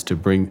finance, is to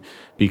bring,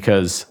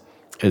 because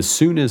as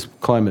soon as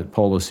climate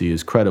policy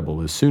is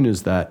credible, as soon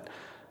as that,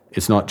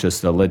 it's not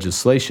just a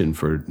legislation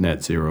for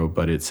net zero,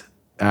 but it's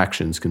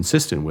actions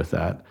consistent with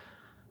that,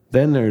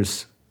 then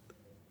there's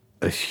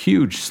a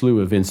huge slew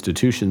of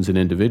institutions and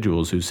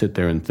individuals who sit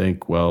there and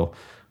think, well,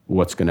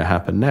 what's going to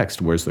happen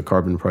next? Where's the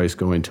carbon price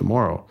going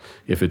tomorrow?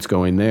 If it's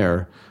going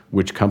there,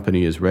 which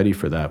company is ready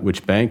for that?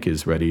 Which bank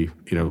is ready,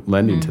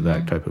 lending to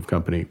that type of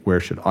company?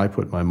 Where should I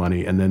put my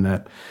money? And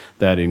then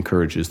that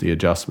encourages the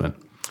adjustment.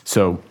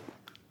 So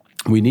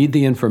we need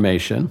the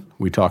information.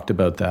 We talked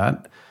about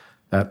that.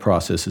 That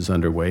process is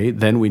underway.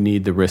 Then we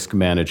need the risk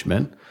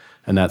management,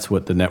 and that's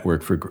what the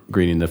Network for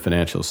Greening the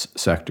Financial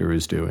Sector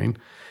is doing.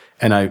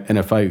 And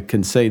if I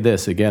can say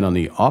this again on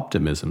the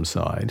optimism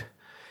side,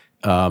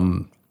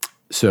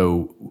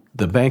 so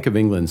the Bank of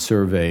England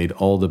surveyed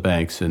all the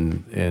banks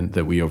and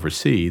that we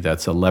oversee.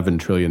 That's $11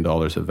 trillion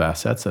of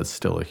assets. That's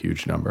still a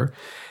huge number.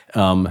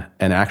 And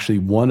actually,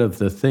 one of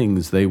the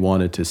things they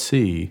wanted to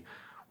see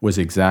was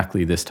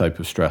exactly this type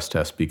of stress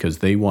test, because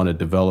they want to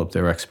develop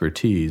their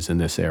expertise in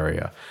this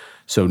area.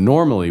 So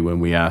normally when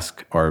we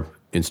ask our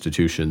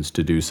institutions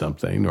to do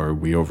something, or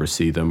we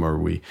oversee them, or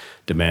we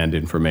demand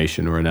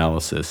information or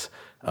analysis,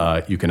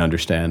 you can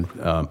understand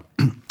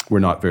we're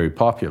not very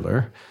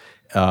popular.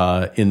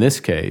 In this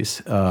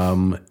case,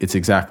 it's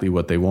exactly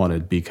what they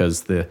wanted,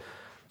 because the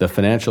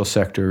financial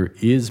sector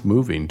is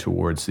moving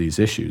towards these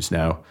issues.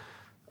 Now,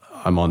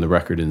 I'm on the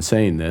record in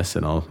saying this,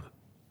 and I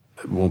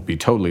won't be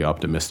totally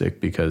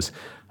optimistic, because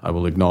I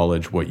will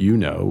acknowledge what you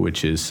know,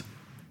 which is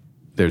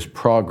there's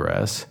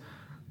progress,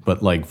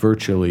 but like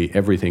virtually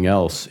everything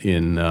else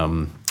in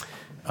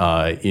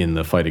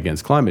the fight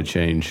against climate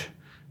change,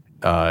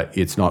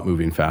 it's not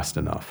moving fast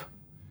enough.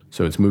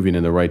 So it's moving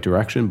in the right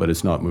direction, but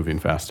it's not moving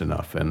fast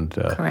enough. And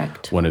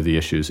Correct. One of the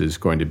issues is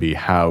going to be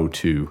how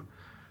to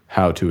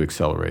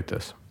accelerate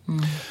this.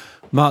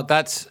 Mark,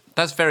 that's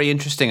very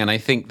interesting, and I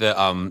think that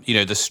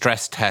the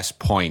stress test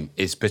point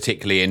is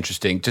particularly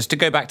interesting. Just to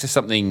go back to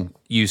something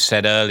you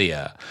said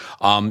earlier,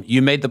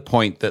 you made the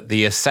point that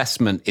the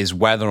assessment is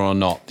whether or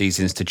not these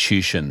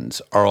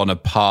institutions are on a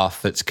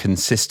path that's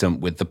consistent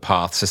with the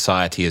path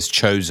society has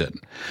chosen.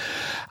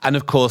 And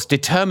of course,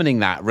 determining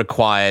that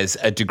requires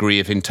a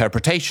degree of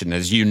interpretation,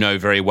 as you know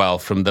very well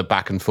from the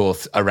back and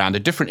forth around a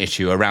different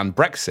issue, around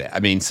Brexit. I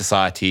mean,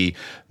 society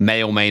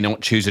may or may not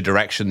choose a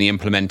direction. The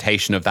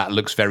implementation of that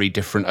looks very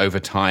different over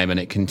time, and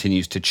it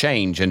continues to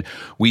change. And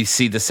we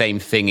see the same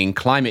thing in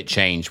climate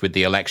change with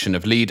the election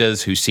of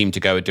leaders who seem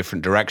to go a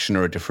different direction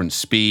or a different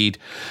speed.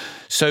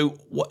 So,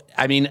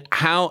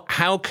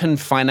 how can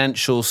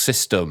financial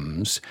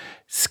systems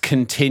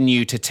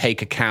continue to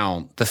take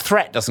account? The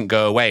threat doesn't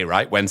go away,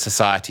 right, when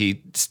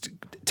society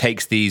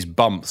takes these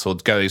bumps or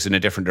goes in a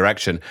different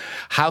direction.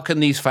 How can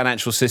these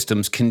financial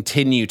systems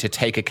continue to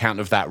take account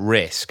of that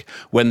risk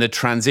when the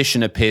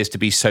transition appears to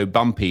be so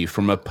bumpy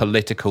from a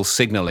political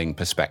signaling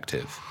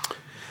perspective?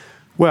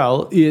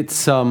 Well,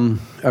 it's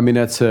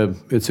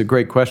it's a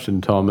great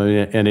question, Tom,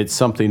 and it's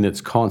something that's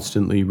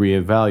constantly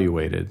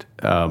reevaluated.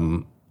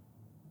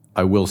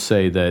 I will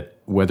say that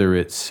whether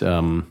it's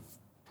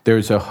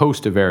there's a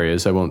host of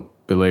areas, I won't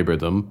belabor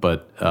them,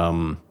 but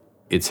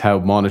it's how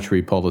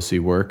monetary policy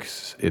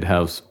works. It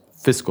how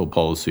fiscal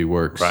policy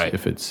works. Right.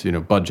 If it's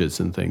budgets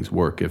and things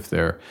work, if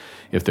they're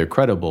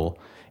credible.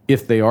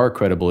 If they are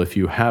credible, if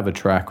you have a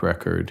track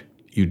record,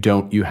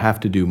 you have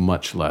to do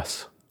much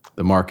less.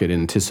 The market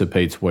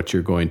anticipates what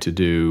you're going to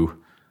do.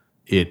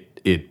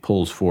 It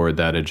pulls forward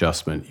that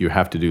adjustment. You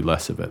have to do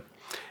less of it.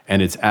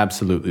 And it's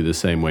absolutely the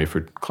same way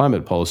for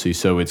climate policy.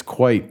 So it's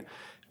quite,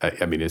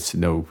 it's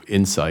no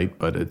insight,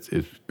 but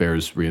it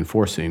bears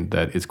reinforcing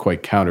that it's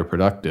quite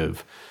counterproductive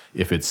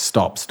if it's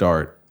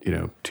stop-start,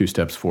 2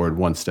 steps forward,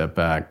 1 step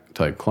back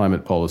type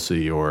climate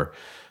policy, or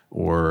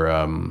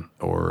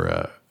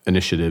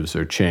initiatives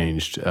are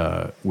changed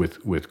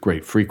with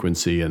great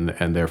frequency,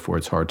 and therefore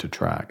it's hard to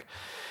track.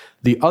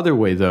 The other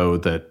way, though,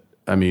 that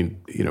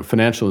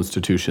financial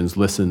institutions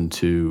listen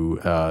to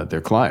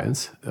their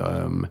clients,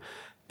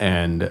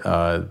 and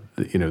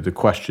the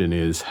question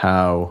is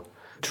how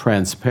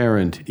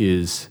transparent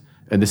is,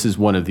 and this is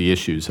one of the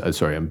issues.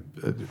 Sorry, I'm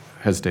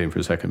hesitating for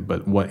a second,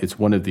 but it's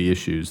one of the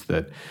issues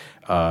that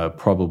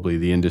probably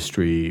the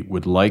industry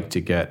would like to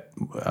get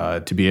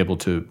to be able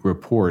to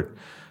report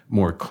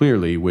more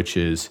clearly, which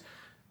is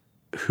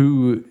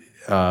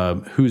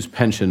whose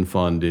pension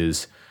fund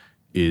is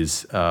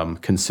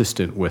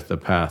consistent with the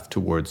path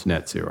towards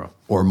net zero,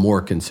 or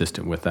more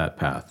consistent with that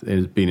path,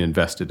 is being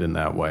invested in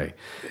that way.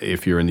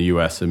 If you're in the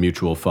U.S., a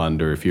mutual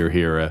fund, or if you're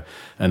here,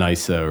 an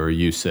ISA or a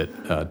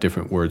UCIT,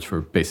 different words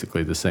for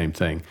basically the same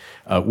thing,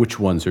 which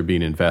ones are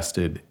being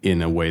invested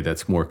in a way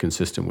that's more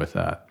consistent with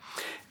that?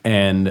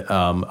 And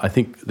I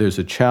think there's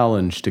a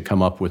challenge to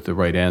come up with the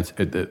right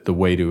answer, the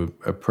way to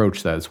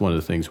approach that. It's one of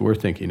the things we're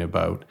thinking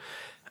about.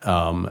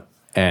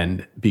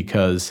 And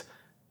because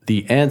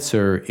the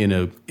answer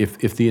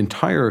if the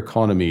entire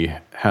economy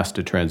has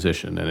to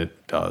transition, and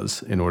it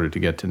does, in order to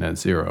get to net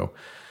zero,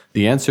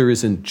 the answer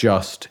isn't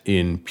just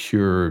in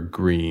pure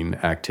green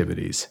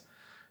activities.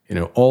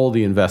 All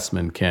the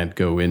investment can't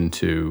go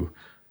into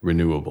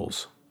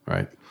renewables,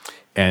 right?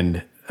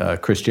 And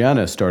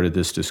Christiana started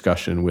this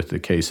discussion with the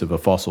case of a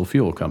fossil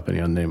fuel company,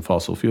 unnamed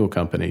fossil fuel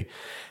company.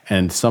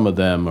 And some of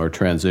them are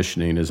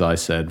transitioning, as I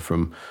said,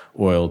 from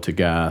oil to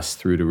gas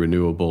through to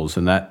renewables.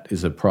 And that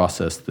is a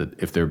process that,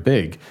 if they're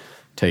big,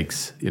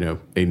 takes,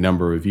 a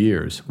number of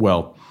years.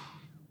 Well,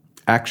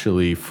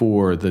 actually,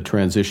 for the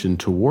transition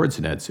towards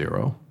net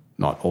zero,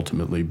 not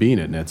ultimately being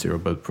at net zero,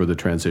 but for the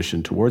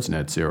transition towards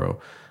net zero,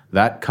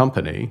 that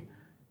company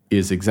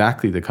is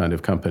exactly the kind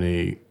of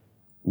company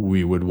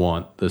we would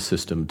want the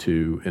system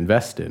to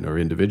invest in, or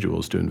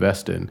individuals to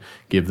invest in.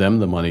 Give them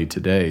the money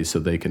today so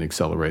they can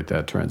accelerate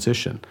that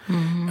transition.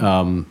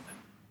 Mm-hmm.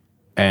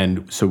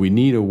 And so we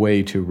need a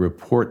way to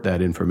report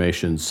that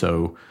information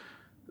so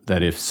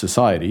that if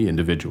society,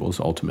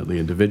 ultimately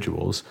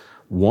individuals,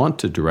 want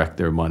to direct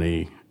their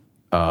money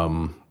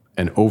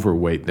and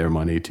overweight their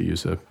money, to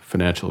use a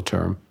financial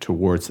term,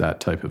 towards that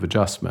type of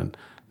adjustment,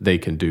 they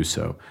can do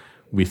so.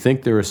 We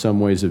think there are some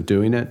ways of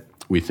doing it.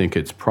 We think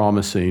it's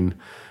promising.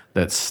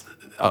 And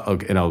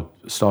I'll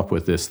stop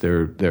with this.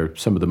 They're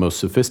some of the most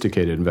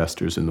sophisticated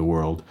investors in the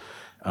world.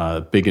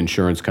 Big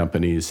insurance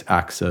companies,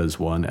 AXA is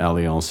one,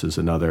 Allianz is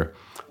another,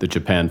 the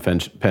Japan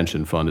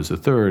Pension Fund is a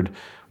third.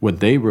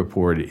 What they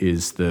report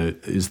is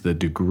the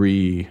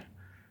degree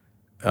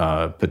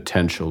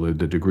potential, or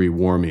the degree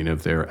warming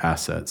of their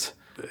assets.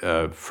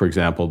 For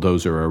example,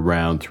 those are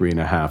around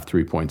 3.5,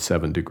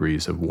 3.7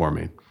 degrees of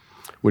warming,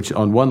 which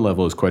on one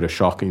level is quite a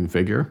shocking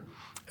figure.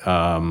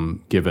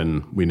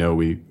 Given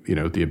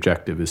the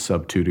objective is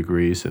sub 2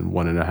 degrees, and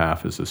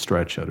 1.5 is a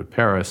stretch out of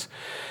Paris,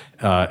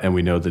 and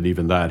we know that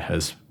even that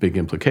has big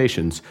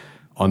implications.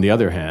 On the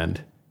other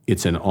hand,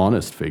 it's an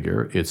honest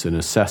figure. It's an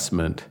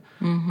assessment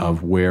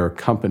of where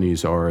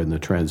companies are in the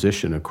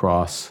transition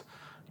across,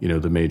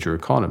 the major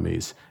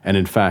economies. And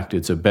in fact,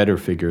 it's a better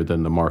figure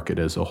than the market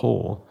as a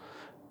whole,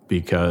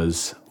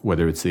 because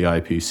whether it's the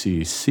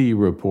IPCC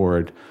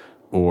report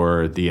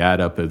or the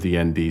add up of the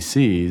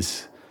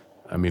NDCs,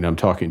 I'm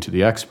talking to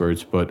the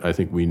experts, but I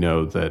think we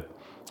know that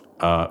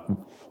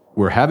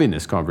we're having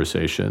this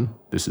conversation.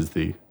 This is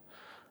the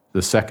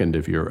second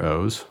of your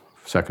O's,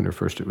 second or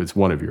first, it's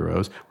one of your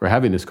O's. We're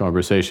having this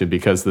conversation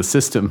because the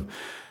system,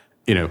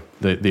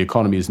 the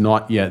economy is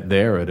not yet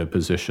there at a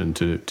position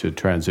to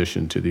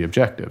transition to the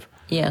objective.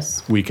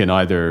 Yes. We can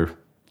either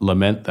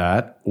lament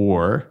that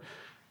or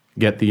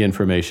get the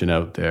information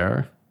out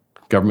there.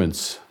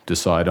 Governments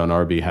decide on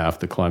our behalf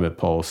the climate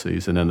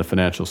policies, and then the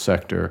financial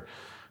sector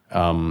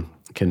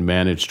can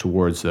manage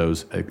towards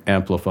those,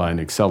 amplify and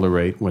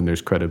accelerate when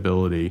there's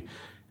credibility,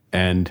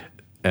 and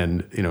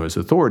as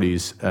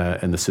authorities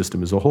and the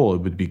system as a whole,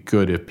 it would be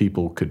good if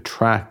people could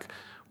track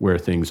where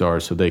things are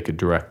so they could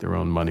direct their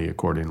own money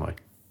accordingly.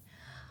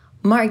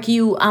 Mark,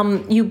 you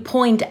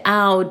point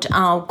out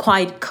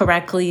quite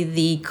correctly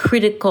the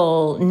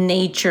critical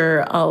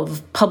nature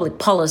of public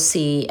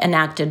policy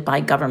enacted by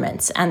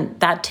governments. And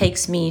that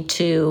takes me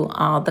to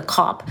the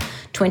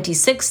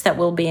COP26 that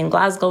will be in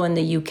Glasgow in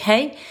the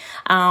UK.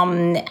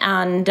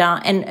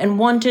 And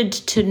wanted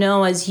to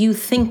know, as you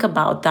think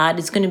about that,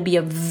 it's going to be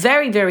a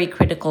very, very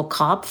critical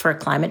COP for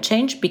climate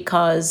change,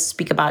 because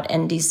speak about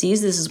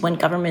NDCs. This is when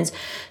governments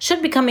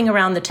should be coming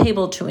around the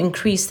table to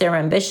increase their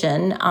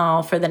ambition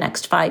for the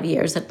next 5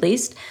 years at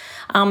least.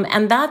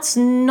 And that's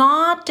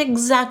not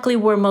exactly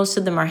where most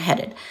of them are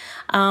headed.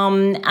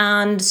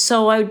 And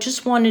so I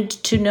just wanted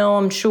to know,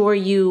 I'm sure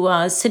you,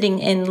 sitting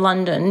in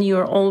London,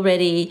 you're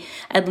already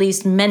at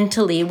least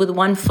mentally with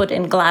one foot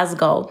in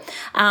Glasgow.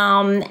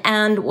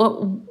 And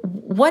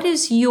what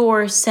is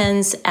your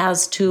sense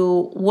as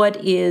to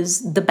what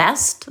is the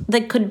best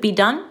that could be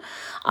done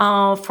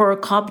for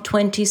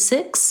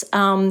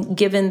COP26,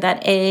 given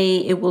that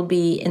it will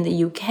be in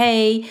the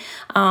UK?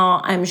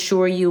 I'm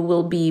sure you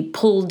will be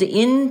pulled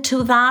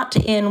into that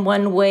in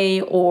one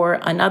way or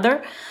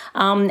another.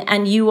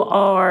 And you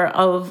are,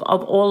 of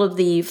all of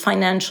the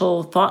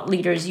financial thought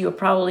leaders, you're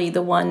probably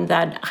the one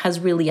that has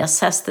really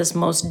assessed this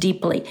most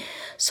deeply.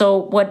 So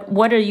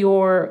what are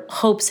your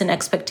hopes and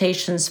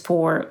expectations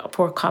for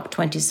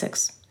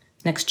COP26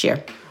 next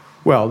year?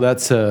 Well,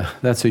 that's a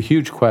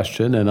huge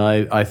question, and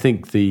I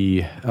think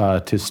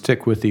to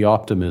stick with the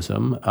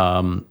optimism,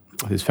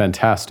 It's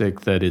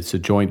fantastic that it's a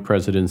joint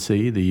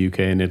presidency, the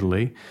UK and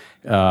Italy,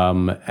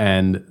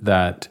 and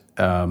that,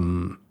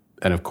 and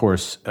of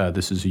course,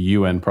 this is a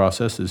UN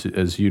process,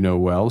 as you know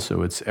well,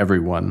 so it's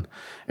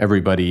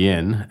everybody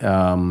in.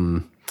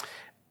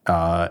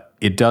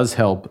 It does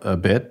help a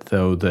bit,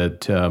 though,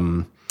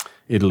 that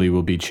Italy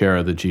will be chair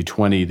of the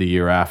G20 the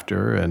year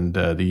after, and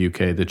the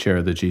UK the chair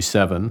of the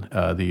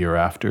G7 the year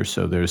after.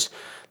 So there's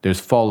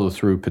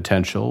follow-through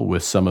potential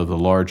with some of the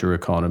larger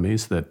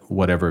economies that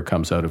whatever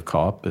comes out of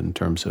COP in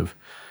terms of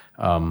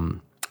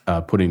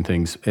putting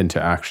things into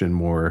action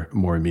more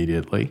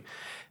immediately.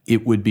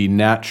 It would be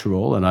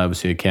natural, and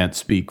obviously I can't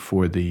speak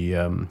for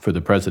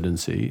the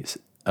presidencies,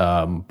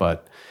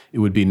 but it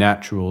would be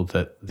natural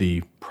that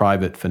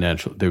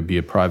there'd be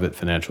a private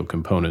financial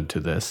component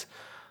to this,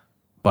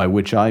 by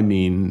which I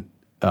mean,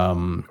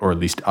 or at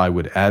least I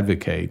would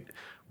advocate,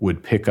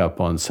 would pick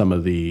up on some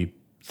of the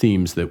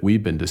themes that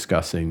we've been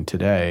discussing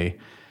today,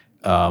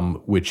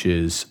 which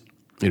is,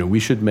 we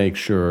should make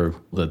sure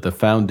that the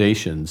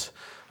foundations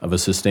of a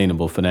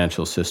sustainable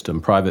financial system,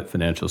 private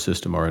financial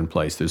system, are in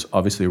place. There's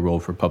obviously a role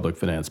for public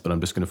finance, but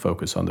I'm just going to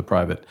focus on the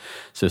private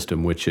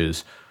system, which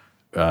is,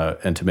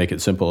 and to make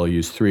it simple, I'll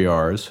use 3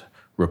 R's: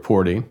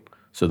 reporting,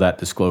 so that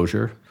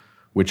disclosure,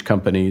 which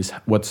companies,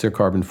 what's their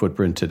carbon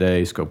footprint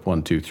today, scope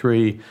 1, 2,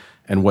 3,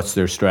 and what's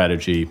their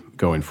strategy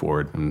going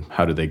forward, and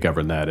how do they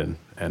govern that and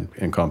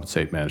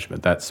compensate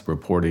management. That's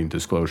reporting,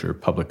 disclosure,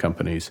 public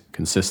companies,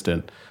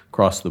 consistent,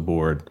 across the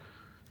board,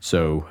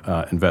 so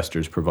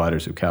investors,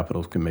 providers of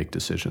capital can make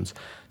decisions.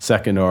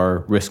 Second are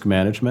risk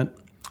management,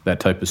 that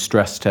type of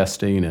stress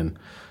testing, and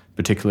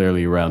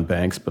particularly around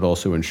banks, but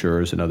also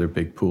insurers and other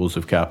big pools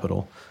of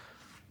capital.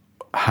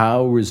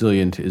 How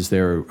resilient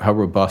how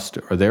robust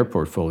are their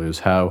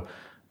portfolios?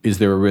 Is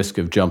there a risk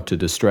of jump to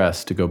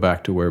distress, to go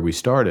back to where we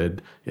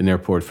started, in their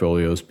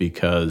portfolios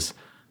because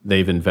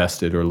they've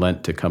invested or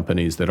lent to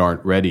companies that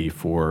aren't ready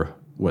for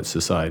what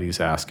society is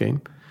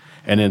asking?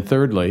 And then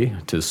thirdly,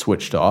 to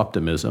switch to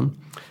optimism,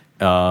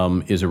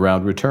 is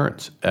around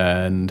returns.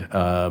 And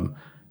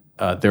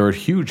there are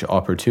huge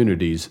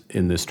opportunities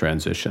in this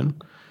transition.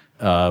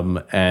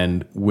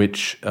 And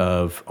which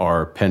of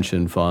our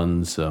pension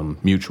funds,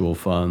 mutual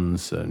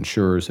funds,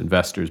 insurers,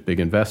 investors, big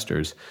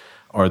investors,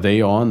 are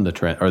they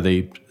are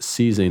they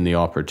seizing the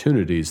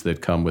opportunities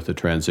that come with the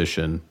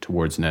transition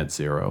towards net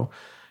zero?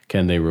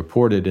 Can they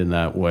report it in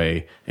that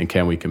way, and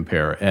can we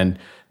compare? And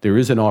there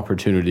is an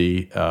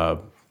opportunity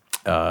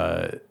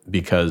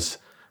because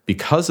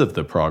of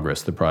the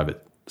progress the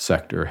private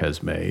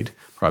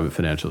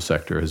financial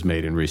sector has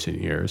made in recent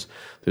years.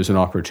 There's an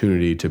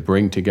opportunity to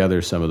bring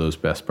together some of those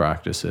best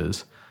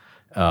practices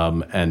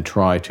and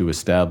try to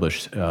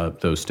establish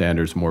those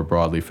standards more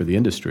broadly for the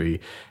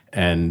industry.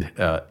 And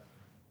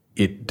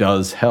it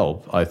does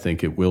help. I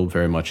think it will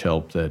very much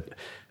help that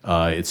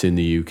it's in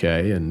the UK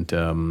and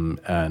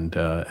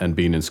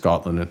being in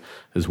Scotland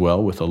as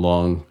well, with a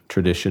long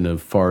tradition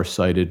of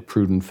far-sighted,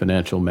 prudent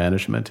financial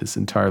management, is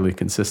entirely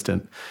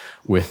consistent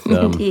with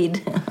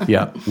indeed,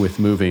 with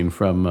moving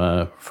from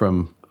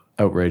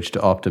outrage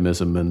to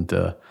optimism and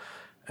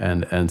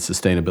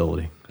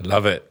sustainability.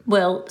 Love it.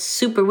 Well,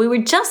 super. We were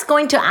just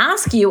going to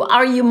ask you,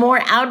 are you more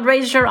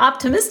outraged or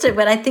optimistic?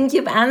 But I think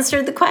you've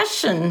answered the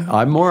question.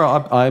 I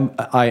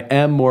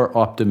am more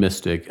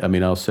optimistic. I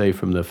mean, I'll say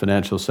from the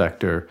financial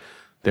sector,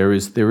 there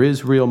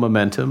is real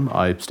momentum.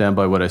 I stand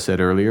by what I said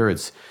earlier.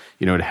 It's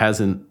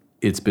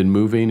been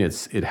moving.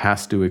 It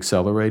has to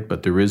accelerate,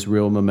 but there is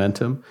real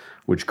momentum,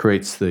 which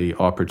creates the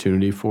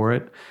opportunity for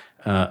it.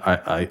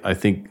 I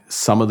think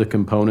some of the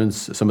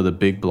components, some of the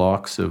big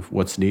blocks of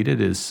what's needed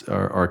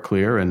are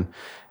clear, and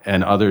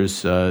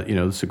others,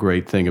 it's a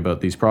great thing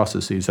about these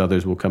processes.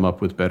 Others will come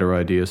up with better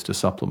ideas to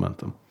supplement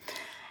them.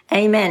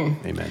 Amen.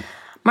 Amen.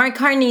 Mark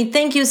Carney,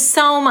 thank you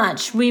so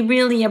much. We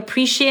really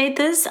appreciate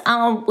this.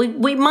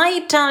 We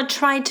might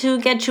try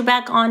to get you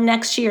back on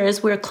next year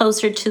as we're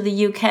closer to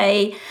the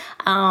UK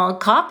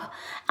COP.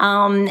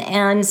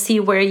 And see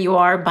where you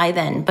are by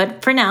then.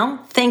 But for now,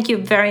 thank you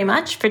very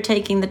much for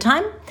taking the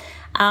time.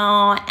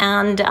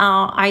 And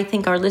I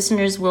think our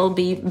listeners will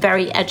be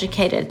very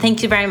educated.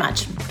 Thank you very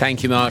much.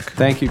 Thank you, Mark.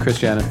 Thank you,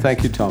 Christiana.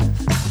 Thank you, Tom.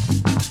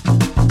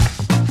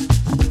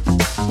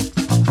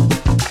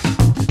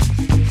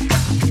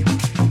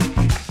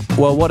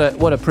 Well,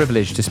 what a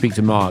privilege to speak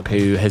to Mark,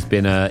 who has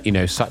been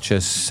such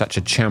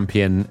a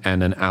champion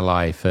and an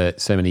ally for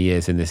so many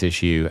years in this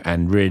issue,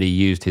 and really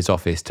used his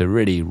office to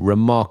really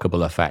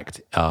remarkable effect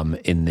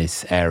in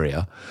this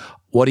area.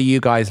 What do you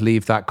guys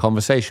leave that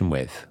conversation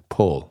with,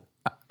 Paul?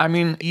 I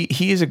mean,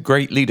 he is a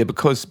great leader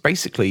because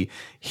basically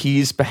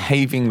he's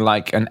behaving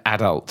like an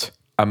adult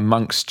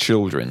amongst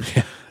children.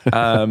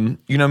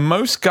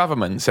 Most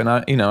governments, and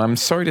I'm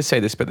sorry to say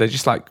this, but they're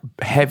just like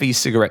heavy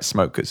cigarette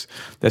smokers.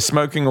 They're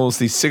smoking all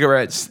these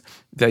cigarettes.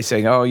 They're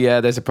saying, oh yeah,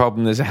 there's a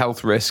problem, there's a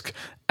health risk.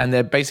 And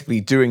they're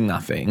basically doing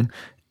nothing.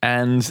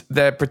 And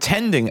they're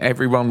pretending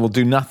everyone will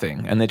do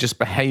nothing. And they're just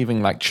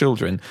behaving like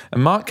children.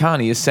 And Mark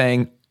Carney is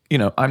saying,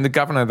 I'm the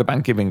governor of the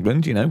Bank of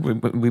England.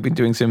 We've been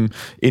doing some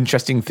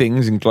interesting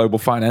things in global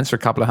finance for a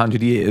couple of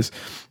 100 years.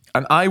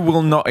 And I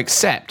will not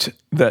accept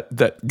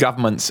that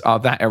governments are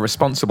that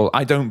irresponsible.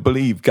 I don't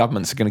believe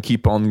governments are going to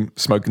keep on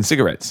smoking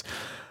cigarettes.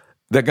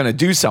 They're going to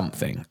do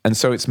something. And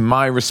so it's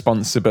my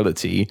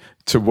responsibility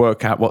to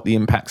work out what the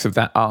impacts of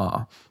that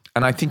are.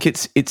 And I think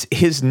it's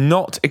his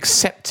not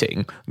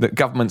accepting that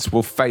governments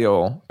will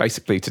fail,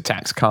 basically, to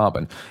tax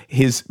carbon.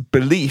 His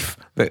belief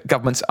that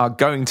governments are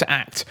going to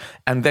act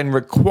and then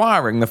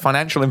requiring the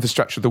financial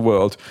infrastructure of the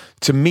world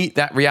to meet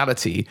that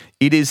reality.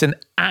 It is an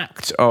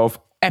act of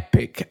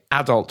epic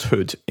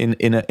adulthood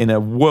in a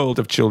world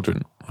of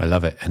children. I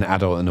love it. An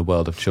adult in a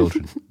world of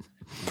children.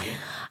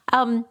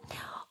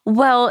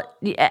 Well,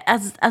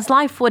 as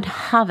life would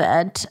have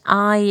it,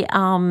 I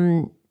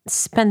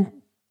spent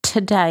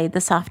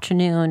this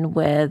afternoon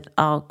with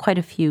quite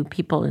a few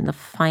people in the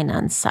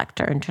finance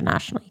sector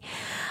internationally.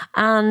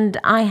 And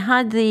I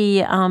had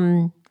the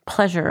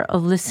pleasure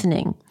of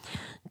listening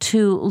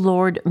to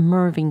Lord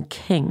Mervyn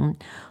King,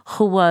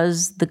 who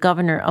was the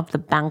governor of the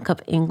Bank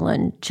of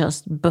England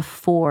just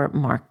before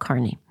Mark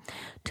Carney,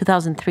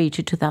 2003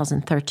 to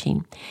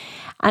 2013.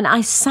 And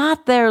I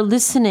sat there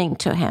listening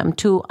to him.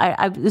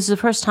 This is the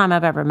first time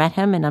I've ever met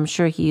him, and I'm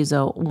sure he's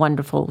a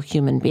wonderful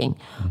human being.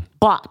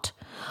 But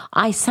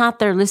I sat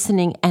there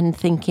listening and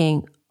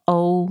thinking,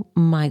 oh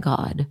my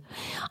God,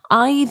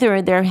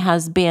 either there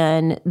has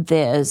been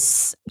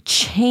this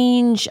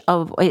change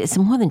it's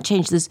more than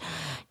change, this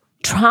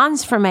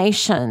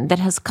transformation that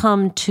has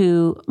come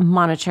to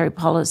monetary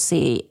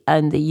policy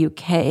in the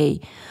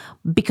UK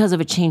because of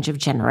a change of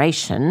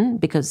generation,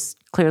 because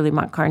clearly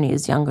Mark Carney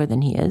is younger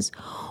than he is,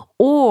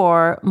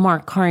 or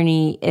Mark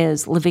Carney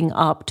is living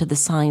up to the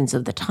signs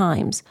of the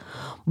times.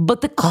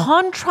 But the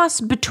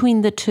contrast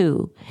between the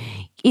two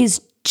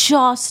is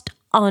just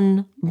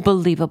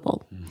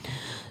unbelievable.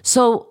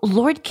 So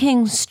Lord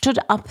King stood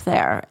up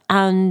there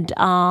and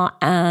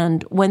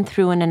went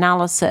through an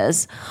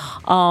analysis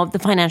of the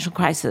financial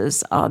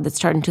crisis that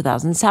started in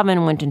 2007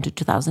 and went into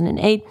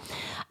 2008,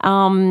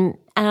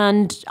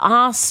 and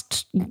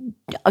asked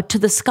to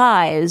the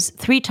skies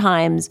 3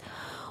 times,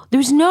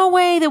 there's no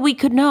way that we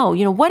could know,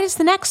 what is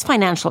the next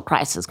financial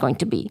crisis going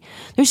to be?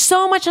 There's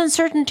so much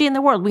uncertainty in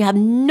the world. We have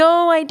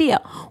no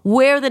idea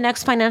where the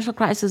next financial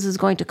crisis is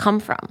going to come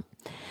from.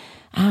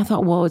 And I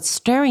thought, well, it's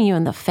staring you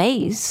in the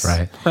face.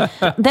 Right.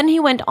 Then he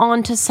went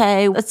on to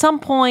say, at some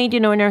point,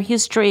 in our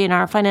history, in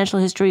our financial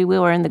history, we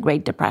were in the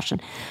Great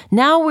Depression.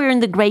 Now we're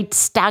in the Great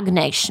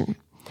Stagnation.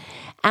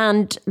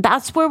 And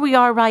that's where we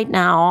are right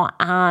now.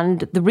 And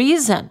the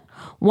reason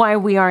why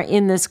we are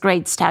in this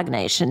great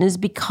stagnation is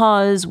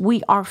because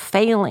we are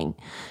failing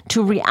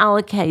to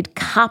reallocate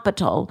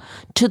capital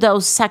to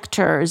those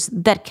sectors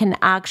that can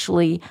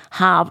actually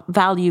have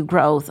value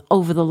growth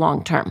over the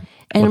long term.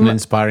 What an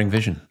inspiring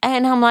vision.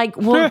 And I'm like,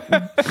 well,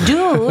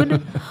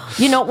 dude,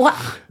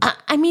 what?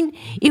 I mean,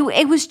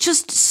 it was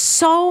just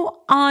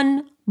so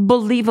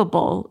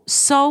unbelievable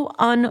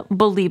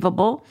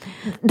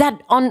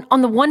that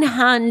on the one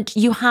hand,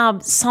 you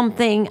have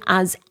something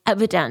as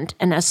evident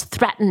and as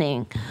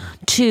threatening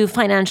to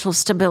financial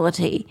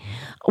stability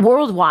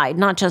worldwide,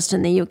 not just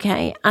in the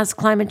UK, as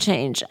climate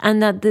change,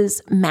 and that this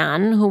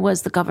man who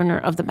was the governor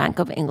of the Bank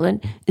of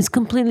England is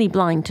completely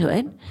blind to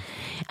it.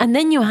 And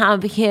then you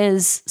have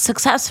his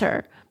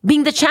successor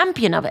being the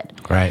champion of it.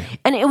 Right.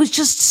 And it was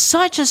just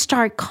such a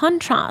stark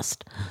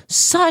contrast.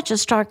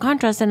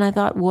 And I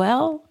thought,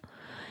 well,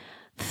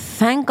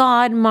 thank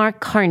God Mark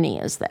Carney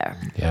is there.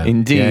 Yeah.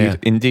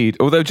 Indeed.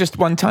 Although just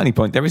one tiny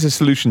point, there is a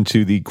solution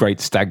to the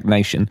great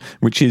stagnation,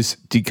 which is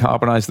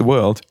decarbonize the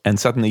world, and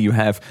suddenly you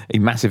have a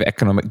massive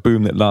economic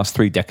boom that lasts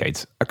 3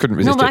 decades. I couldn't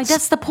resist it. No, but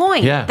that's the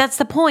point. Yeah. That's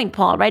the point,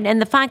 Paul, right?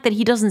 And the fact that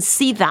he doesn't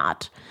see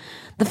that,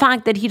 the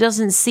fact that he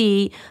doesn't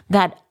see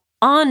that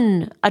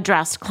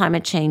unaddressed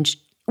climate change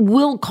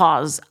will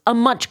cause a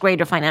much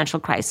greater financial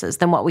crisis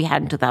than what we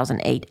had in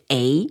 2008,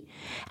 A,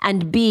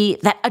 and B,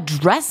 that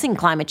addressing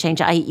climate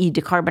change, i.e.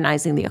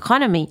 decarbonizing the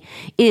economy,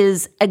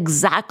 is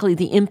exactly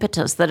the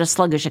impetus that a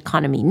sluggish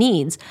economy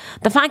needs.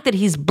 The fact that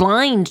he's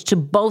blind to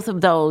both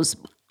of those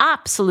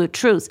absolute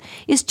truths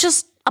is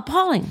just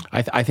appalling.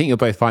 I think you'll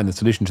both find the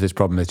solution to this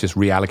problem is just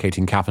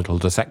reallocating capital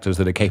to sectors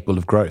that are capable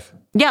of growth.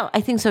 Yeah,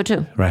 I think so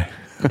too. Right.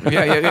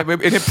 Yeah,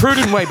 in a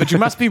prudent way, but you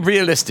must be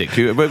realistic.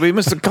 We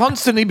must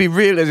constantly be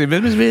realistic.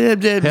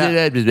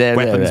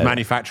 Weapons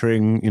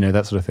manufacturing,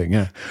 that sort of thing.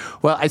 Yeah.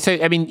 Well, I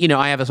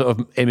have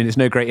it's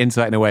no great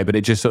insight in a way, but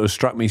it just sort of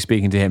struck me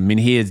speaking to him. I mean,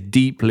 he is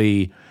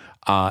deeply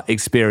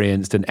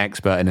experienced and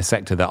expert in a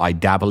sector that I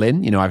dabble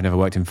in. I've never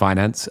worked in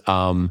finance.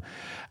 And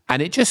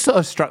it just sort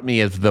of struck me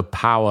as the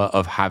power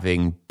of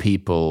having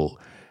people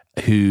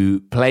who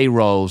play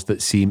roles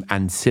that seem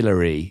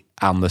ancillary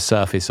on the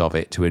surface of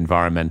it to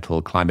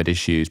environmental climate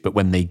issues. But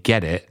when they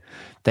get it,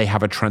 they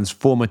have a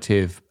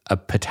transformative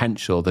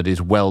potential that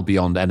is well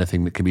beyond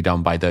anything that can be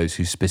done by those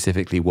who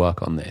specifically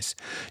work on this.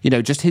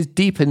 Just his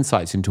deep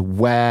insights into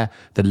where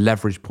the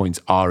leverage points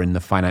are in the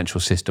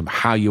financial system,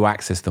 how you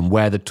access them,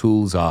 where the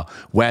tools are,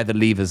 where the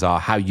levers are,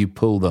 how you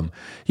pull them.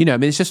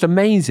 It's just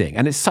amazing.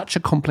 And it's such a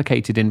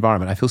complicated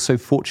environment. I feel so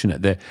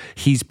fortunate that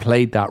he's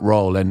played that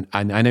role. And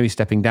I know he's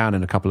stepping down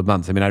in a couple of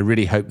months. I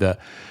really hope that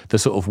the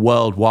sort of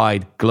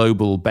worldwide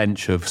global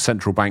bench of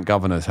central bank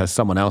governors has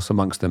someone else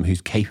amongst them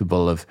who's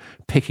capable of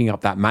picking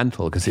up that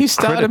mantle, because He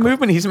started a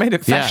movement. He's made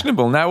it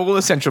fashionable. Now all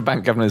the central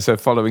bank governors are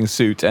following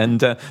suit, and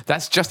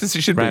that's just as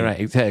it should be.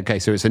 Right. Okay,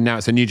 so now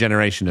it's a new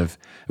generation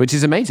which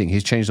is amazing.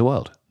 He's changed the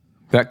world.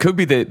 That could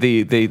be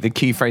the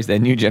key phrase there,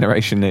 new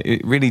generation.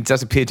 It really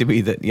does appear to be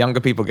that younger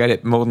people get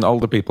it more than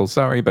older people.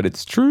 Sorry, but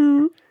it's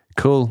true.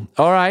 Cool.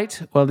 All right.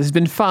 Well, this has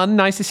been fun.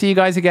 Nice to see you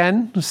guys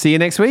again. See you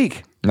next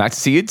week. Nice to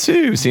see you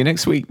too. See you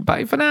next week.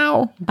 Bye for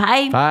now.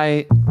 Bye.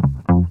 Bye.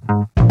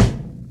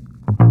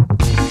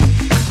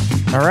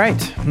 All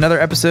right, another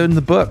episode in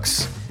the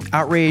books.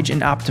 Outrage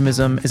and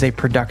Optimism is a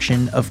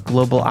production of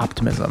Global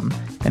Optimism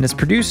and is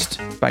produced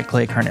by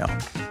Clay Carnell.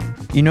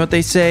 You know what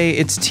they say,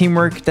 it's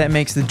teamwork that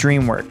makes the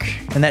dream work.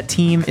 And that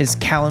team is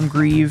Callum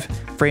Grieve,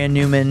 Freya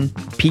Newman,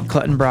 Pete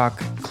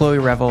Cluttenbrock, Chloe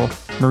Revel,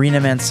 Marina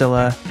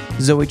Mansilla,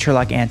 Zoe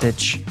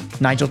Sherlock-Antich,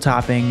 Nigel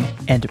Topping,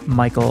 and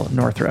Michael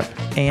Northrup.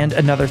 And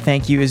another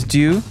thank you is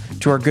due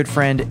to our good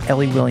friend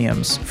Ellie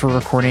Williams for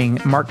recording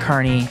Mark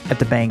Carney at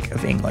the Bank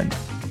of England.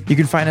 You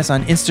can find us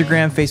on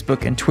Instagram,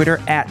 Facebook, and Twitter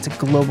at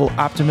Global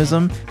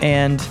Optimism,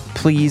 and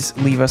please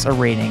leave us a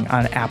rating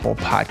on Apple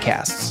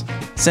Podcasts.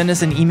 Send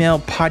us an email,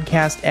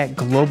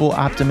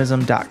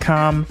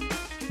 podcast@globaloptimism.com.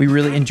 We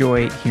really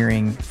enjoy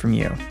hearing from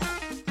you.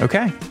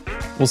 Okay,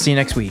 we'll see you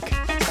next week.